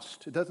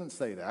Faust. It doesn't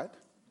say that.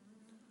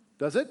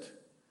 Does it?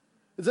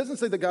 It doesn't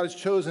say that God has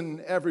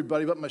chosen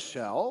everybody but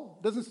Michelle.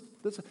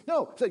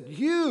 No, it's like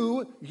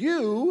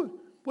you,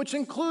 which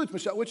includes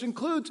Michelle, which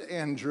includes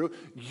Andrew.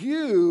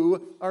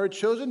 You are a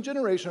chosen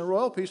generation, a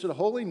royal priesthood, a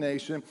holy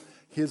nation,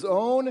 his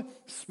own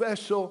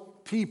special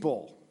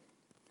people.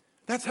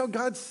 That's how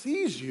God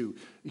sees you.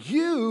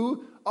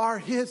 You are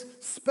his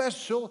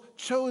special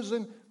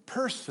chosen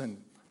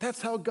person.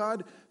 That's how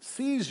God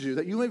sees you,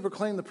 that you may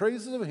proclaim the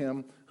praises of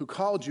him who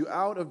called you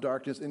out of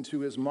darkness into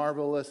his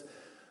marvelous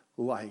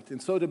light.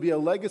 And so to be a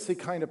legacy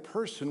kind of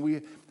person,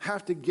 we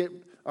have to get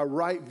a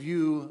right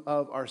view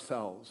of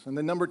ourselves. And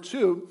then number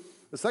two,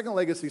 the second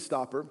legacy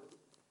stopper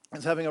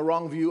is having a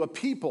wrong view of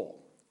people.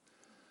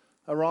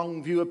 A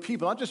wrong view of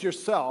people, not just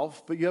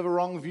yourself, but you have a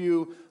wrong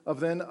view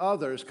of then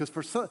others. Because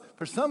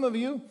for some of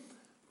you,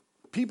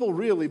 people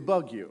really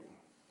bug you.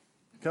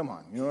 Come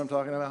on, you know what I'm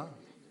talking about?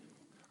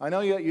 I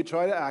know you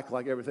try to act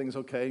like everything's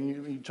okay, and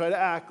you try to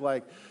act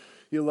like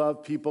you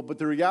love people, but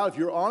the reality, if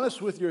you're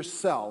honest with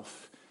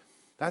yourself,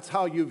 that's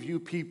how you view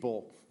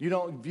people. You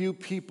don't view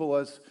people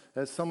as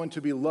someone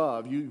to be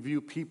loved. You view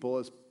people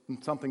as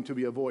something to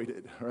be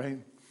avoided, right?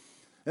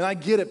 And I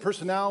get it.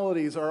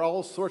 Personalities are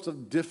all sorts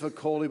of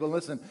difficulty, but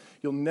listen,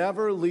 you'll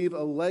never leave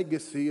a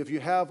legacy if you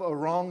have a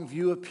wrong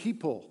view of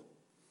people,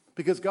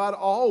 because God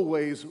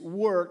always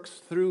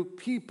works through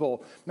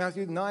people.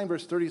 Matthew 9,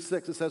 verse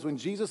 36, it says, when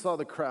Jesus saw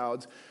the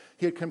crowds,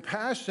 he had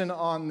compassion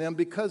on them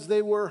because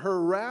they were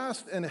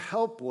harassed and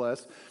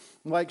helpless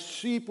like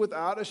sheep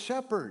without a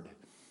shepherd.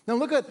 Now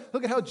look at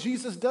how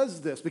Jesus does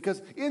this,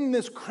 because in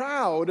this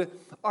crowd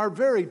are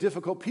very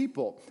difficult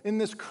people. In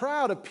this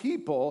crowd of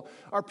people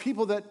are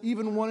people that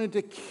even wanted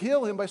to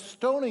kill him by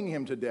stoning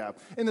him to death.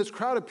 In this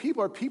crowd of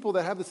people are people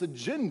that have this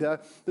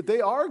agenda that they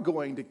are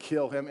going to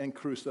kill him and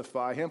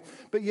crucify him.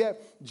 But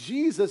yet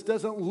Jesus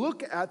doesn't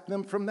look at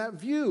them from that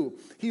view.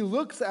 He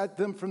looks at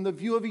them from the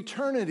view of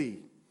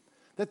eternity,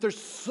 that their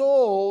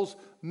souls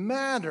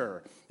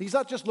matter. He's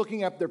not just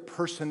looking at their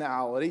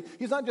personality.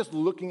 He's not just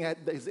looking at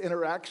his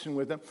interaction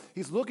with them.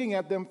 He's looking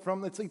at them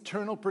from its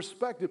eternal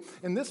perspective.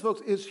 And this,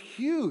 folks, is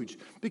huge,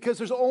 because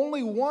there's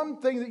only one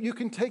thing that you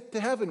can take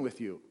to heaven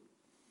with you.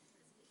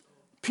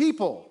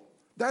 People.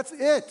 That's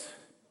it.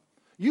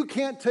 You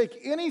can't take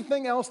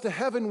anything else to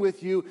heaven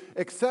with you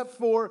except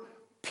for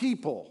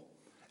people.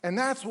 And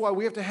that's why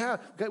we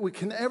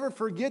can never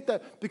forget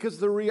that, because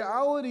the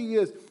reality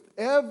is,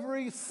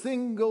 every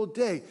single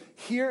day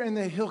here in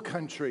the Hill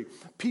Country,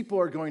 people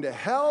are going to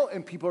hell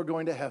and people are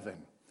going to heaven.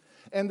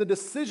 And the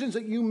decisions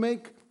that you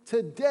make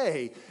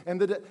today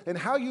and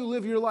how you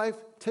live your life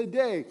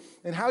today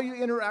and how you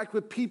interact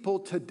with people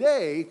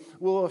today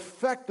will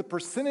affect the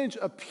percentage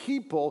of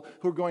people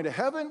who are going to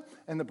heaven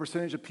and the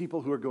percentage of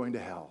people who are going to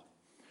hell.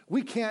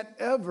 We can't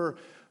ever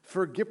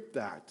forget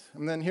that.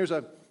 And then here's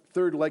a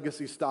third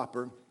legacy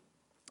stopper,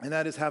 and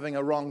that is having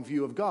a wrong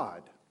view of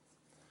God.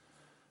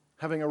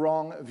 Having a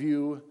wrong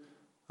view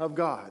of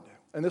God.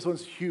 And this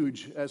one's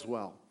huge as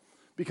well,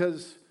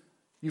 because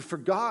you've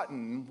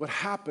forgotten what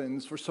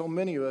happens for so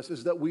many of us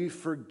is that we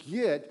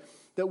forget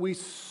that we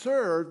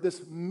serve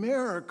this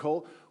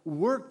miracle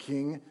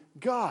working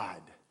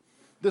God.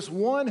 This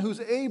one who's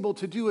able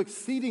to do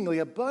exceedingly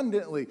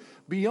abundantly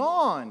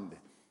beyond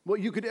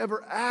what you could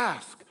ever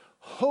ask,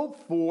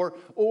 hope for,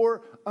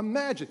 or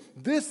imagine.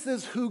 This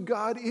is who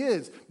God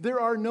is. There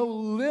are no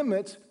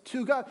limits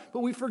to God. But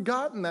we've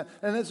forgotten that.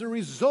 And as a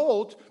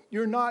result,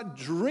 you're not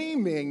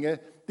dreaming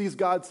these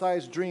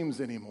God-sized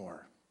dreams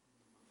anymore.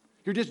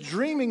 You're just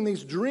dreaming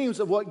these dreams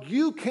of what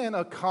you can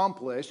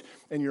accomplish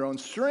in your own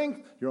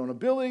strength, your own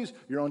abilities,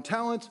 your own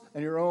talents,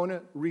 and your own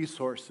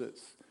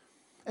resources.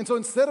 And so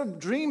instead of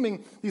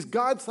dreaming these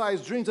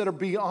God-sized dreams that are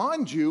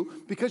beyond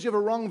you, because you have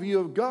a wrong view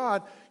of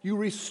God, you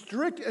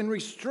restrict and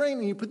restrain,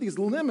 and you put these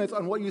limits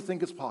on what you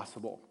think is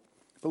possible.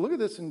 But look at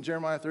this in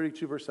Jeremiah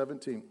 32, verse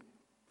 17.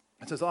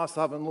 It says, "Ah,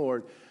 sovereign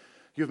Lord,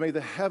 you have made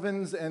the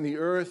heavens and the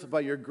earth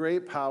by your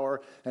great power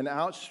and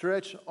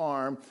outstretched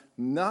arm.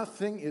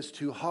 Nothing is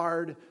too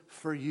hard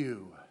for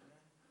you."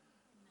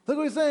 Look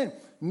what he's saying.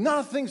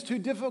 Nothing's too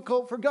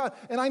difficult for God.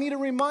 And I need to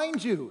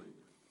remind you,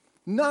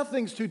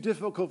 nothing's too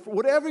difficult.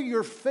 Whatever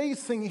you're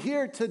facing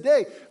here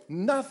today,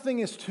 nothing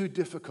is too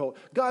difficult.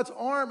 God's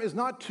arm is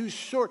not too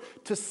short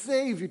to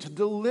save you, to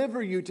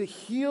deliver you, to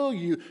heal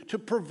you, to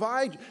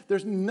provide you.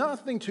 There's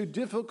nothing too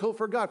difficult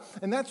for God.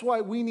 And that's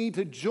why we need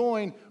to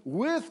join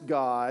with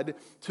God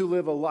to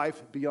live a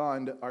life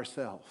beyond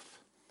ourselves.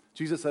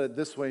 Jesus said it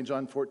this way in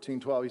John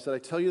 14:12. He said, "I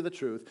tell you the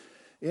truth,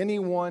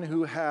 anyone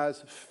who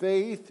has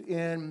faith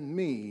in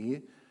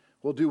me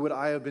will do what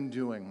I have been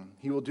doing.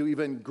 He will do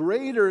even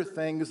greater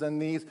things than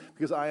these,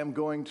 because I am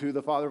going to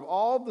the Father." Of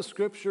all the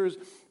scriptures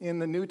in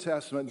the New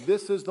Testament,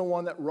 this is the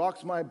one that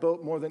rocks my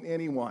boat more than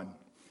anyone.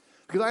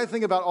 Because I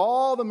think about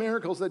all the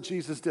miracles that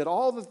Jesus did,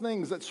 all the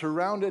things that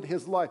surrounded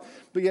his life.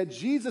 But yet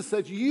Jesus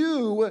said,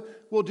 you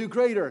will do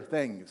greater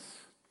things.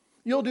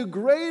 You'll do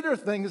greater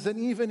things than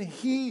even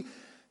he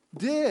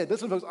did.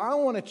 Listen, folks, I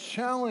want to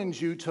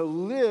challenge you to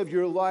live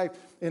your life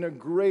in a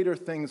greater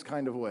things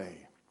kind of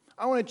way.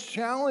 I want to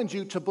challenge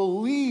you to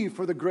believe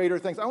for the greater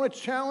things. I want to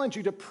challenge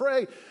you to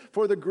pray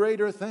for the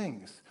greater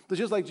things. But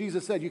just like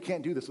Jesus said, you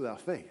can't do this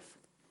without faith.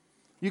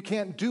 You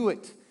can't do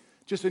it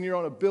just in your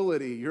own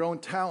ability, your own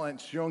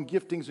talents, your own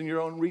giftings, and your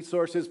own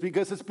resources,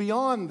 because it's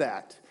beyond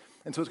that.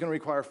 And so it's going to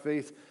require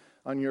faith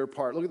on your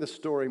part. Look at this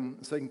story in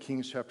 2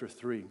 Kings chapter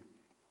 3,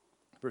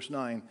 verse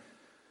 9.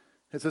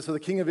 It says, "So the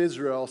king of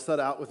Israel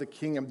set out with the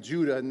king of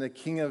Judah and the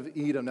king of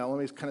Edom." Now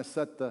let me kind of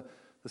set the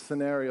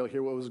scenario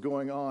here, what was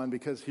going on,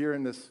 because here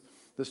in this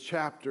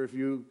chapter, if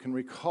you can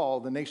recall,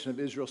 the nation of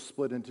Israel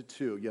split into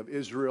two. You have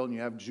Israel and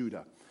you have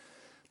Judah.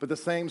 But the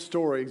same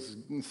story is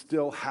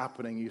still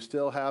happening. You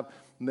still have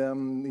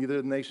them,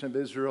 either the nation of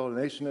Israel or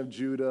the nation of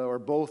Judah, or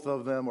both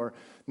of them, or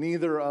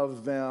neither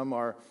of them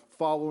are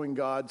following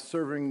God,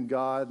 serving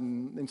God.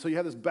 And so you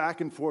have this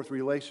back and forth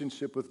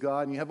relationship with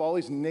God, and you have all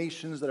these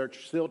nations that are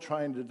still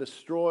trying to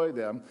destroy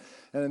them.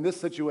 And in this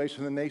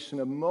situation, the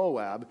nation of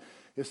Moab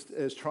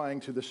is trying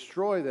to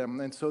destroy them.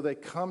 And so they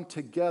come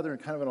together in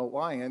kind of an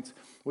alliance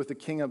with the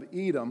king of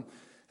Edom.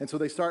 And so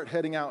they start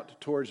heading out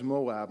towards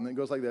Moab. And it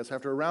goes like this.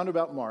 After a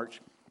roundabout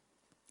march,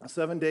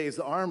 7 days,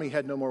 the army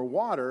had no more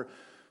water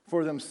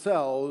for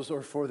themselves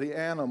or for the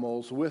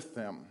animals with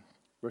them.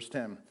 Verse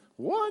 10.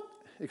 "What?"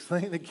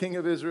 exclaimed the king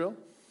of Israel.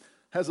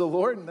 "Has the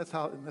Lord," and that's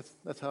how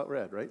it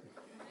read, right?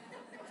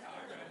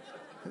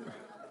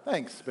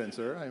 Thanks,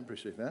 Spencer. I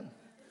appreciate that.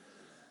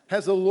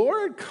 "Has the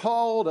Lord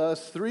called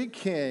us 3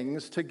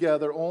 kings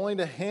together only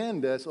to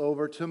hand us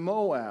over to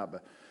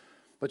Moab?"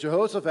 But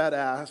Jehoshaphat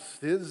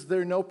asked, "Is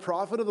there no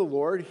prophet of the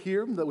Lord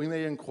here that we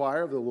may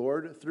inquire of the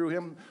Lord through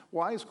him?"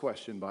 Wise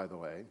question, by the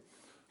way.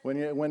 When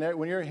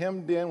you're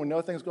hemmed in, when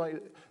nothing's going,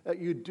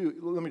 you do.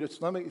 Let me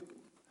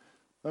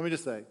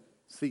just say,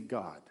 seek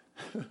God.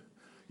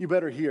 You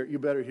better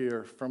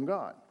hear from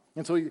God.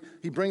 And so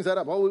he brings that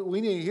up. Well,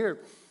 we need to hear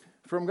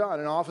from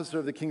God. An officer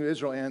of the king of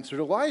Israel answered,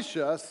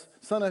 "Elisha,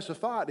 son of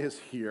Shaphat, is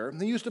here.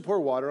 And he used to pour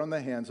water on the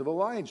hands of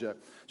Elijah."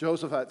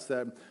 Jehoshaphat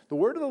said, "The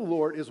word of the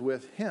Lord is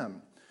with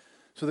him."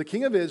 So the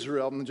king of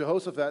Israel and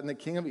Jehoshaphat and the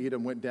king of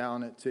Edom went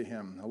down to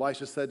him.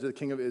 Elisha said to the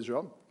king of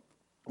Israel,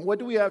 "What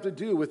do we have to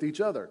do with each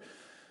other?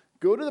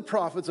 Go to the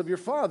prophets of your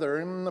father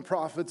and the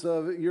prophets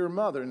of your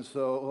mother." And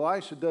so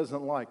Elisha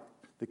doesn't like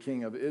the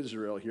king of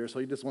Israel here, so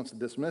he just wants to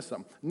dismiss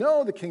him.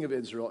 "No," the king of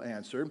Israel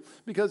answered,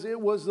 "because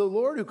it was the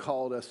Lord who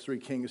called us 3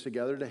 kings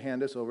together to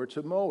hand us over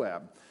to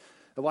Moab."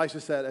 Elisha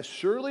said, "As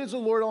surely as the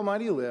Lord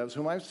Almighty lives,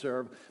 whom I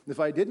serve, if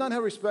I did not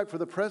have respect for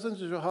the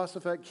presence of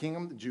Jehoshaphat, king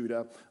of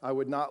Judah, I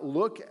would not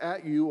look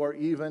at you or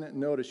even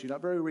notice you."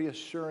 Not very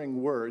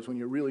reassuring words when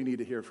you really need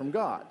to hear from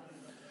God.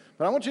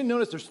 But I want you to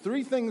notice there's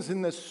 3 things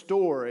in this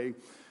story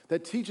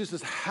that teaches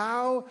us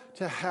how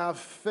to have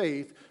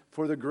faith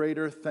for the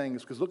greater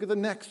things. Because look at the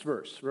next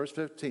verse, verse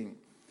 15.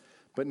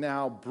 "But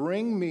now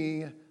bring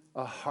me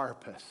a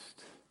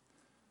harpist."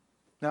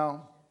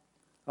 Now,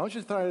 I want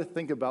you to try to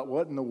think about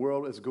what in the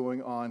world is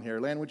going on here.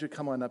 Lan, would you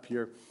come on up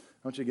here?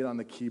 I want you to get on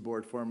the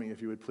keyboard for me,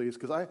 if you would please,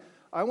 because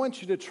I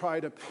want you to try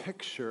to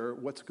picture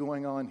what's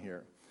going on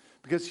here.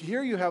 Because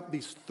here you have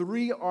these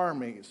 3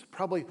 armies,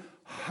 probably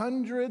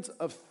hundreds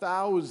of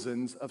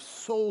thousands of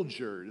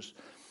soldiers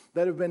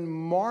that have been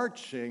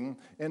marching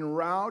en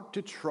route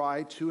to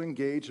try to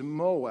engage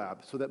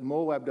Moab so that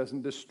Moab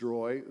doesn't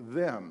destroy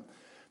them.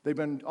 They've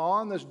been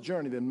on this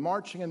journey, they've been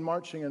marching and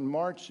marching and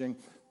marching.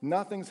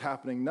 Nothing's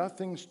happening,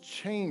 nothing's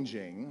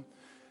changing,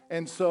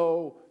 and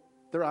so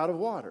they're out of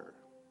water.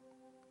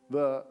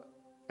 The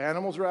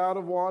animals are out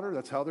of water,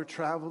 that's how they're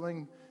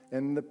traveling,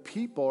 and the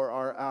people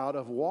are out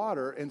of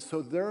water, and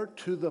so they're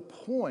to the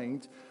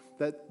point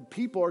that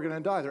people are going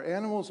to die. Their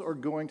animals are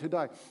going to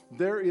die.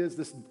 There is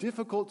this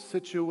difficult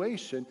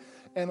situation,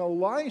 and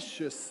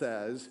Elisha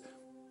says,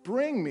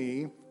 "Bring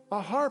me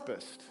a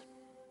harpist."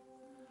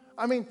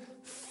 I mean,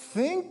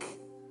 think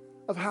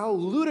of how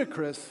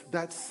ludicrous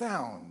that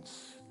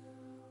sounds.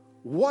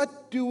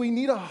 What do we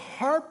need a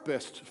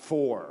harpist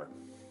for?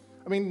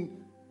 I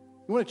mean,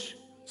 you want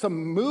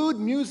some mood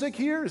music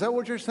here? Is that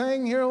what you're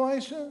saying here,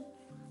 Elisha?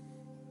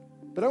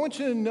 But I want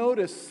you to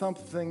notice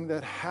something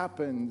that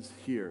happens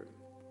here.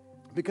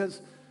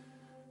 Because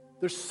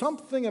there's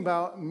something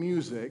about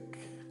music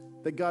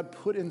that God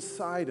put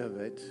inside of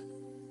it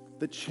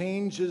that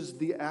changes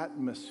the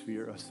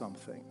atmosphere of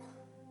something.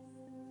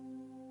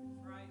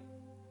 Right.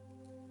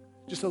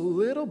 Just a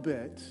little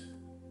bit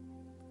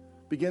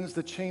begins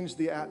to change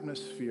the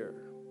atmosphere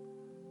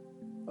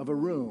of a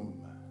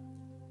room,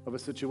 of a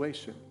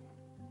situation.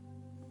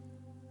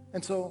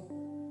 And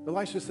so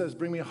Elisha says,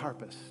 "Bring me a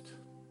harpist."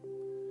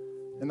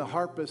 And the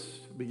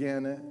harpist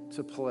began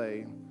to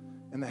play,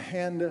 and the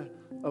hand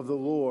of the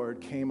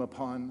Lord came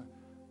upon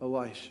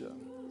Elisha.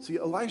 See,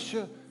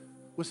 Elisha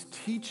was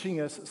teaching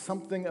us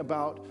something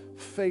about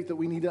faith that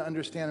we need to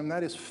understand, and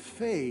that is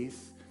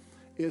faith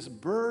is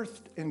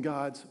birthed in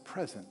God's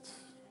presence.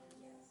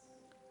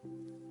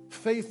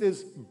 Faith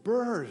is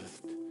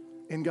birthed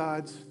in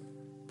God's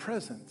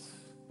presence.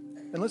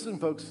 And listen,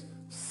 folks,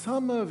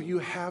 some of you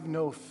have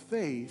no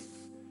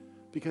faith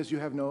because you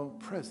have no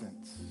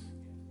presence.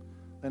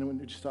 And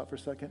would you stop for a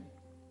second?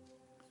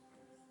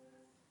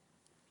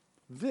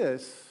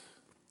 This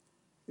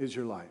is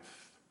your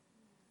life.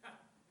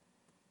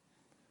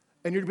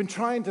 And you've been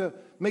trying to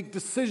make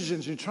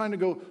decisions, you're trying to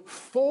go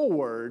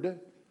forward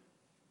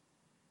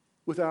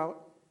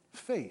without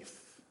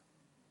faith.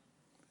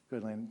 Go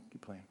ahead, Landon,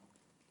 keep playing.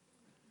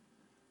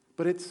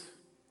 But it's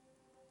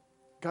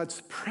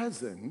God's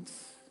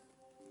presence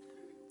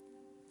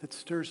that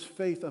stirs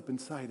faith up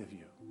inside of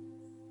you.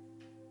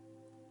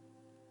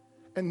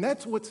 And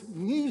that's what's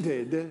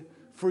needed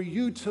for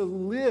you to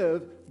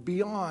live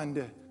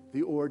beyond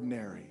the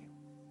ordinary.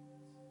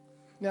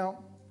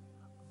 Now,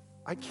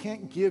 I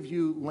can't give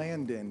you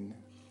Landon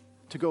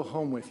to go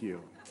home with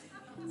you.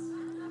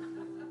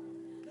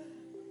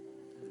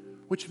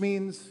 Which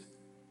means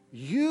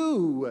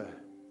you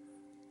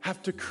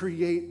have to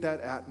create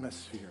that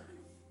atmosphere.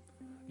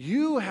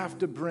 You have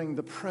to bring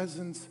the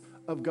presence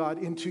of God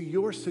into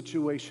your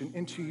situation,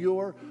 into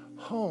your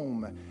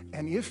home.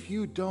 And if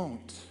you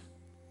don't,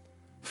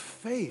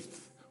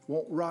 faith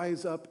won't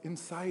rise up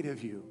inside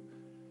of you.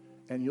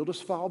 And you'll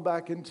just fall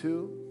back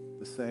into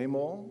the same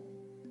old,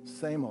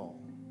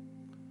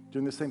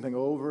 doing the same thing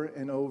over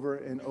and over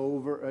and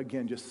over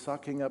again, just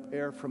sucking up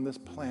air from this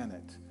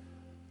planet,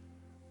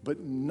 but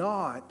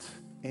not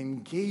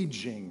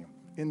engaging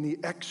in the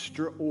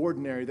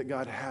extraordinary that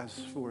God has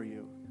for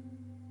you.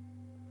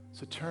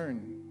 So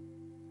turn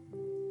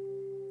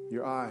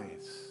your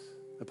eyes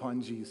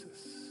upon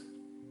Jesus.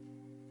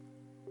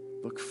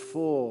 Look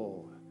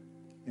full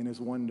in his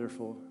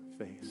wonderful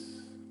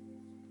face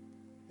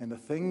and the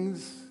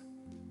things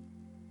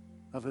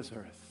of this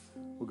earth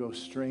will go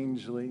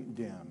strangely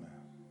dim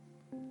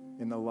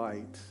in the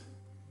light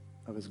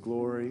of his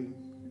glory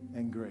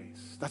and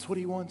grace. That's what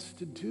he wants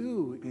to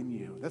do in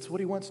you. That's what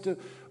he wants to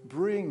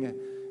bring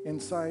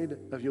inside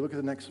of you. Look at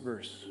the next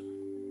verse,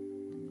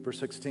 verse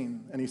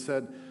 16. And he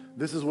said,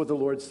 this is what the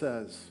Lord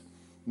says,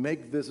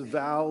 make this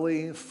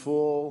valley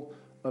full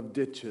of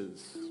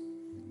ditches.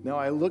 Now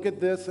I look at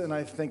this and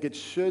I think it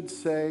should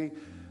say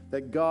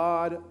that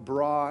God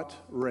brought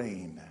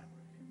rain.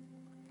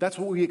 That's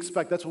what we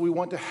expect. That's what we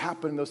want to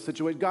happen in those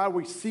situations. God,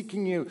 we're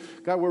seeking you.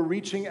 God, we're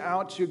reaching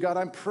out to you. God,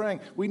 I'm praying.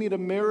 We need a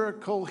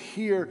miracle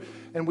here.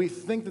 And we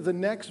think that the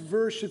next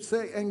verse should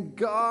say, and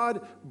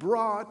God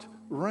brought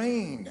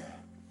rain.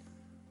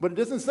 But it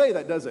doesn't say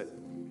that, does it?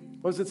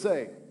 What does it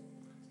say?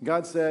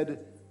 God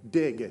said,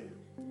 dig.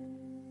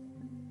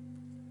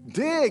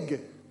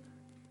 Dig.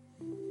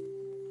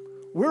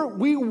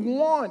 We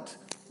want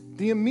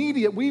the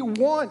immediate. We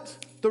want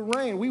the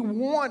rain.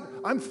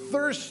 I'm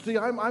thirsty.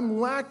 I'm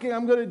lacking.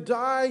 I'm going to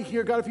die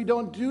here. God, if you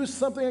don't do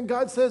something. And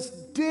God says,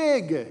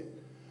 dig.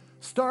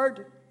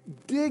 Start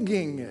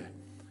digging.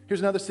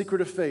 Here's another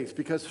secret of faith,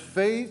 because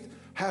faith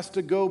has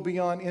to go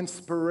beyond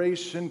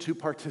inspiration to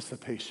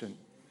participation.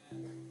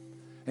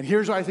 And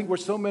here's why I think where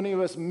so many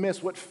of us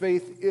miss what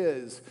faith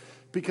is.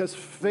 Because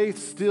faith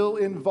still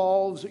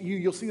involves you.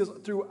 You'll see this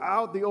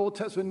throughout the Old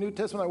Testament, New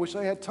Testament. I wish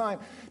I had time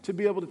to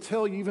be able to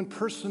tell you even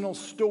personal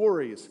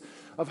stories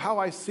of how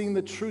I've seen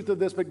the truth of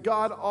this. But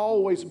God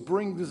always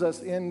brings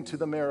us into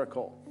the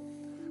miracle.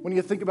 When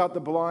you think about the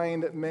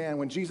blind man,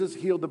 when Jesus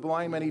healed the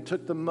blind man, he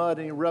took the mud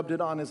and he rubbed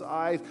it on his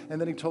eyes, and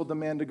then he told the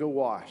man to go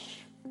wash.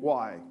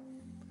 Why?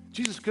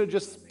 Jesus could have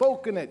just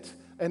spoken it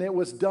and it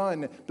was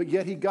done, but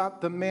yet he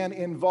got the man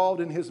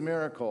involved in his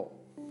miracle.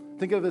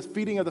 Think of this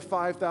feeding of the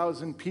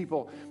 5,000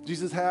 people.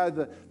 Jesus had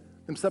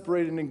them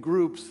separated in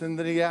groups, and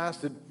then he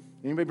asked, did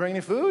anybody bring any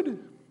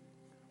food?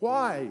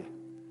 Why?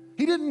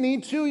 He didn't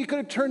need to. He could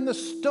have turned the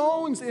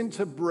stones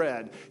into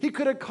bread. He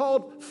could have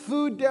called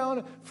food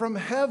down from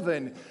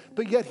heaven,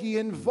 but yet he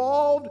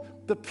involved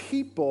the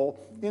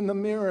people in the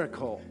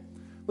miracle.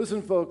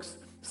 Listen, folks,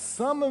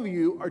 some of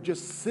you are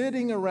just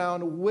sitting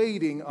around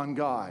waiting on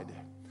God.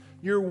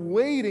 You're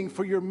waiting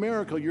for your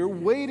miracle. You're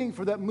waiting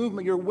for that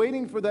movement. You're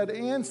waiting for that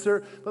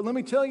answer. But let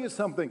me tell you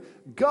something.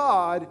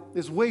 God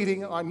is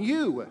waiting on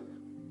you.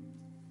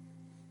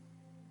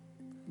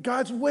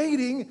 God's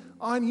waiting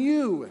on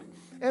you.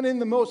 And in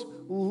the most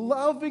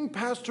loving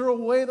pastoral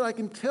way that I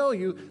can tell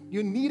you,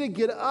 you need to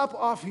get up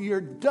off of your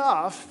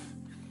duff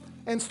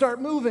and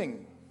start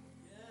moving.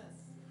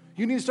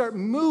 You need to start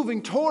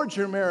moving towards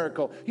your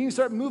miracle. You need to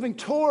start moving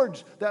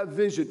towards that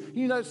vision.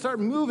 You need to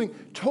start moving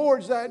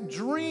towards that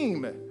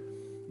dream.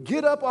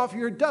 Get up off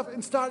your duff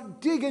and start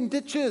digging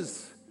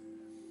ditches.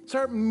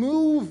 Start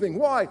moving.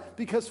 Why?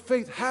 Because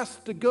faith has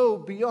to go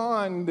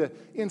beyond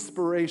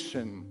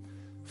inspiration.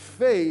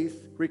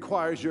 Faith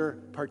requires your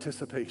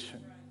participation.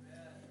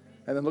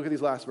 And then look at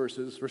these last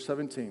verses, verse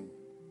 17.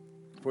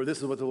 For this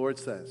is what the Lord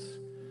says.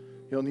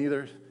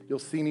 You'll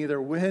see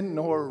neither wind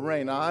nor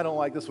rain. Now, I don't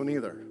like this one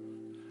either.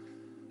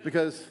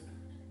 Because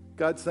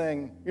God's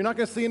saying, you're not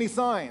going to see any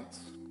signs.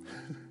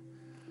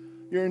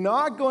 You're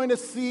not going to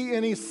see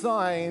any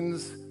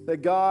signs that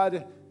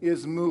God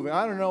is moving.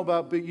 I don't know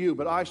about you,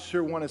 but I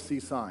sure want to see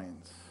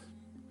signs.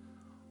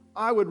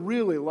 I would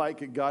really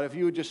like it, God, if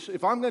you would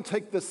if I'm going to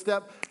take this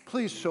step,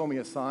 please show me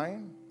a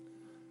sign.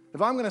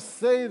 If I'm going to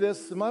say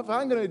this, if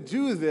I'm going to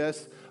do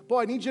this,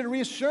 boy, I need you to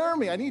reassure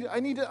me. I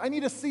need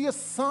to see a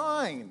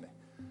sign.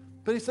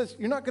 But he says,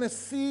 you're not going to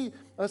see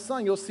a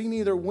sign. You'll see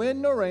neither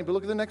wind nor rain. But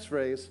look at the next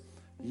phrase,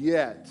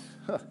 yet.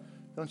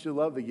 Don't you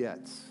love the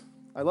yets?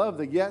 I love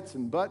the yets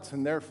and buts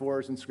and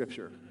therefores in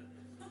Scripture.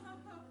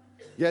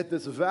 Yet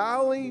this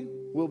valley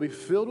will be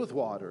filled with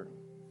water,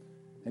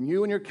 and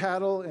you and your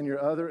cattle and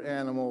your other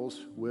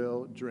animals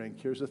will drink.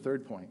 Here's the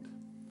third point,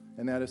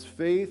 and that is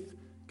faith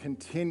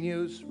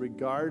continues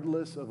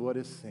regardless of what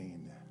is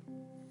seen.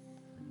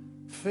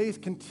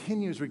 Faith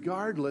continues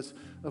regardless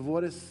of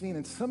what is seen.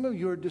 And some of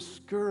you are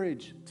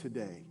discouraged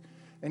today,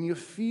 and you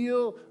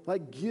feel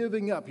like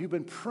giving up. You've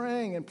been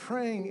praying and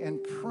praying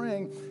and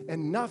praying,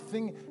 and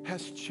nothing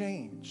has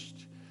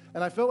changed.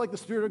 And I felt like the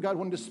Spirit of God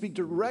wanted to speak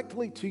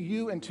directly to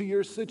you and to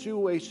your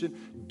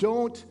situation.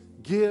 Don't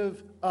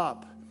give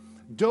up.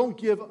 Don't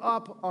give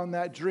up on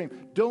that dream.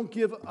 Don't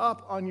give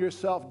up on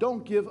yourself.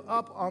 Don't give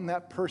up on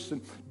that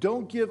person.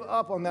 Don't give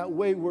up on that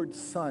wayward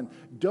son.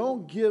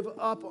 Don't give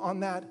up on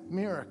that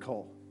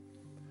miracle.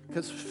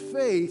 Because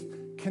faith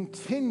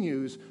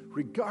continues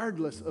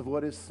regardless of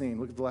what is seen.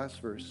 Look at the last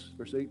verse,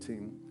 verse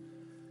 18.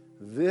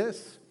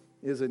 This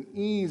is an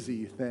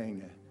easy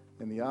thing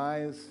in the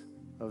eyes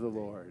of the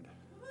Lord.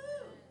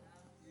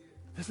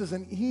 This is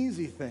an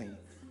easy thing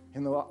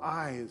in the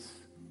eyes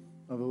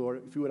of the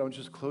Lord. If you would, I want you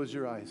to just close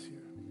your eyes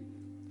here.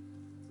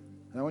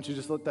 And I want you to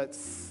just let that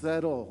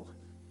settle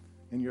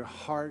in your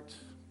heart,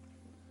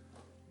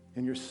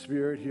 in your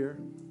spirit here.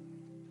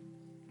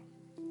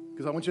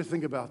 Because I want you to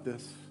think about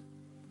this.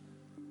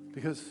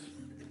 Because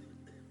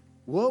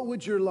what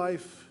would your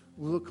life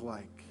look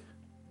like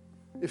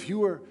if you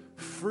were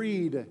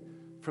freed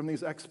from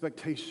these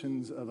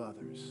expectations of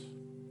others?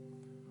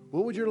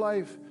 What would your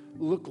life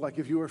look like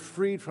if you were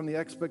freed from the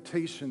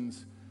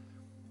expectations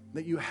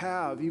that you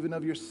have even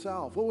of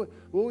yourself? What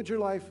would your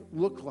life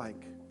look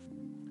like?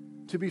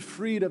 To be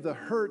freed of the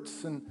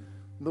hurts and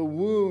the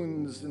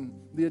wounds and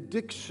the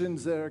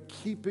addictions that are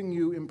keeping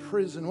you in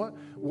prison. What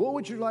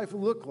would your life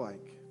look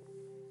like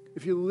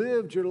if you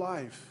lived your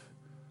life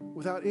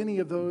without any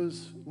of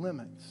those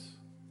limits?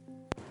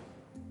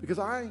 Because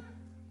I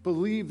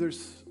believe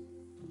there's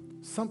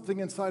something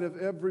inside of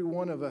every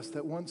one of us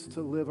that wants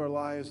to live our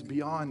lives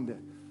beyond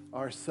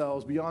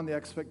ourselves, beyond the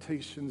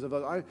expectations of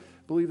others. I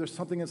believe there's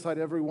something inside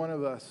every one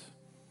of us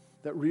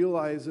that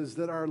realizes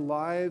that our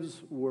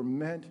lives were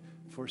meant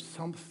for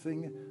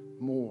something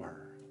more.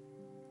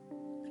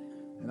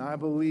 And I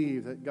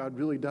believe that God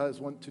really does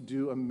want to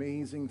do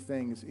amazing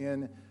things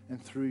in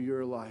and through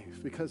your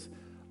life, because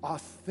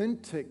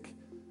authentic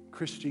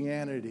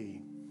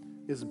Christianity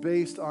is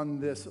based on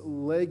this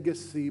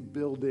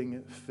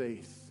legacy-building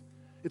faith.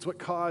 It's what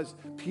caused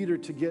Peter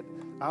to get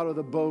out of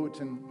the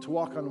boat and to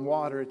walk on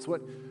water. It's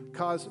what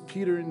caused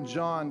Peter and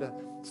John to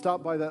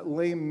stop by that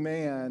lame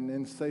man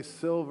and say,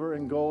 "Silver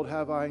and gold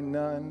have I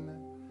none,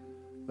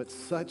 but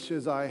such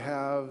as I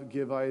have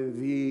give I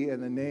thee,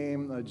 in the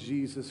name of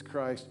Jesus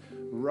Christ,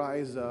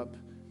 rise up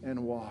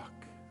and walk."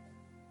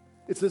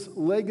 It's this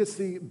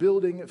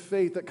legacy-building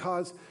faith that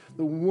caused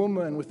the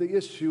woman with the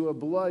issue of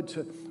blood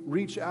to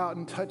reach out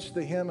and touch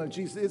the hem of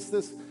Jesus. It's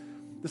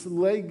this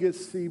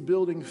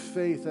legacy-building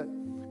faith that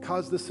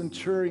caused the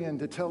centurion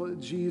to tell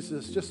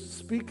Jesus, just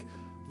speak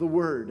the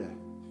word,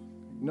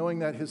 knowing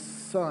that his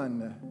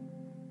son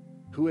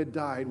who had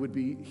died would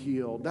be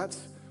healed.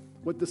 That's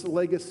what this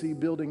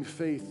legacy-building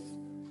faith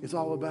is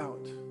all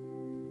about.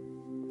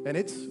 And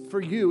it's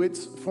for you,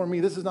 it's for me.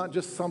 This is not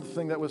just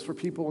something that was for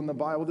people in the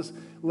Bible. This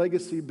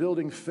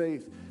legacy-building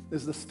faith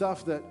is the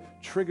stuff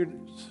that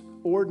triggers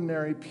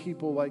ordinary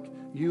people like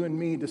you and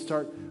me to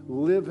start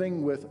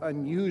living with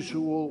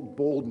unusual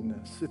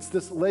boldness. It's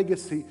this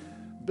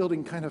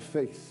legacy-building kind of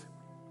faith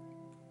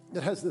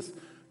that has this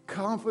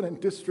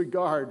confident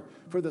disregard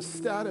for the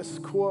status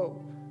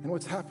quo and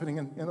what's happening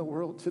in the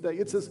world today.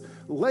 It's this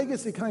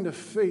legacy kind of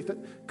faith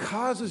that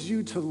causes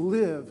you to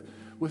live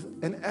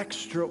with an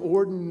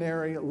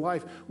extraordinary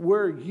life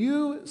where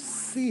you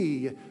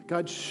see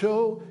God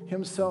show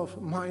himself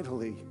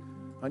mightily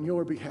on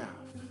your behalf.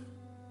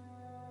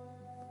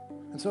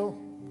 And so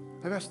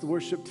I've asked the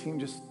worship team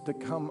just to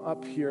come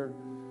up here.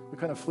 We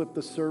kind of flip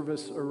the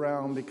service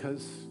around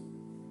because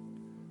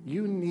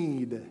you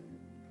need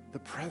the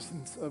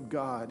presence of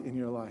God in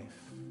your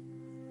life.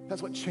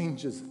 That's what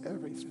changes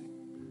everything.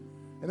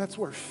 And that's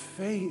where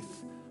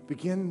faith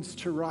begins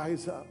to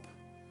rise up.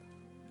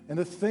 And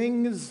the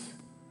things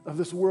of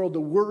this world,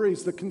 the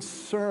worries, the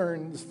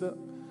concerns,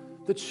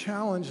 the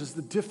challenges,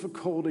 the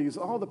difficulties,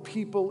 all the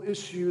people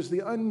issues, the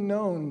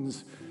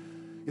unknowns,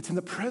 it's in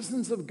the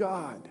presence of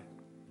God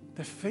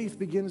that faith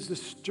begins to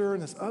stir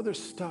and this other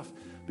stuff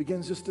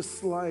begins just to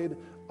slide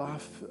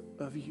off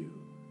of you.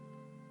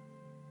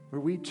 Where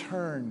we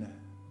turn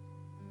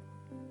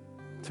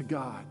to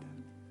God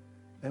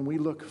and we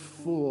look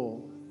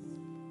full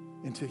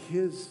into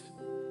his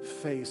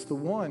face, the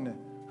one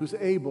who's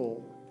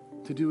able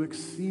to do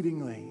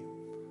exceedingly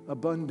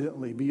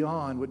abundantly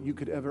beyond what you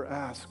could ever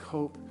ask,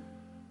 hope,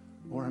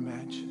 or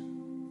imagine.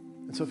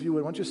 And so if you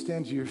would, why don't you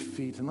stand to your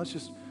feet and let's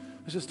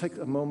just take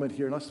a moment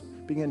here and let's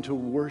begin to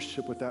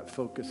worship with that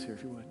focus here,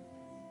 if you would.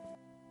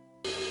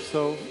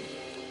 So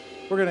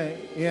we're going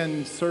to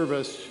end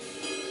service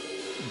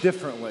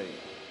differently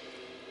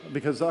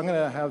because I'm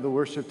going to have the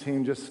worship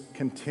team just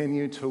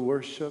continue to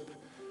worship.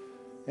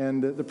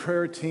 And the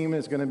prayer team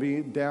is going to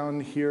be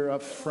down here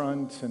up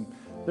front. And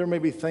there may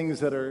be things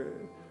that are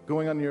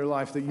going on in your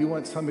life that you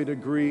want somebody to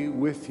agree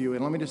with you.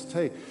 And let me just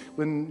tell you,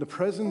 when the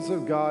presence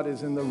of God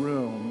is in the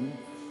room,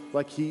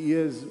 like he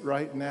is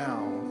right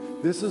now,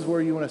 this is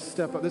where you want to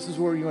step up. This is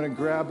where you want to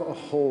grab a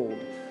hold.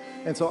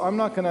 And so I'm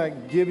not going to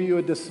give you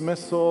a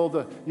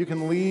dismissal. You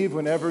can leave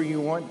whenever you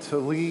want to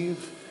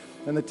leave.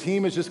 And the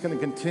team is just going to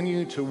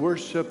continue to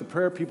worship. The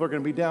prayer people are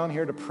going to be down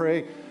here to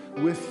pray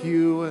with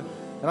you.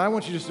 And I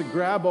want you just to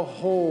grab a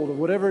hold of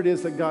whatever it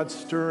is that God's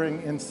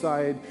stirring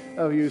inside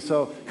of you.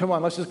 So come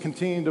on, let's just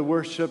continue to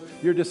worship.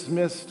 You're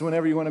dismissed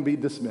whenever you want to be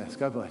dismissed.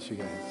 God bless you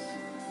guys.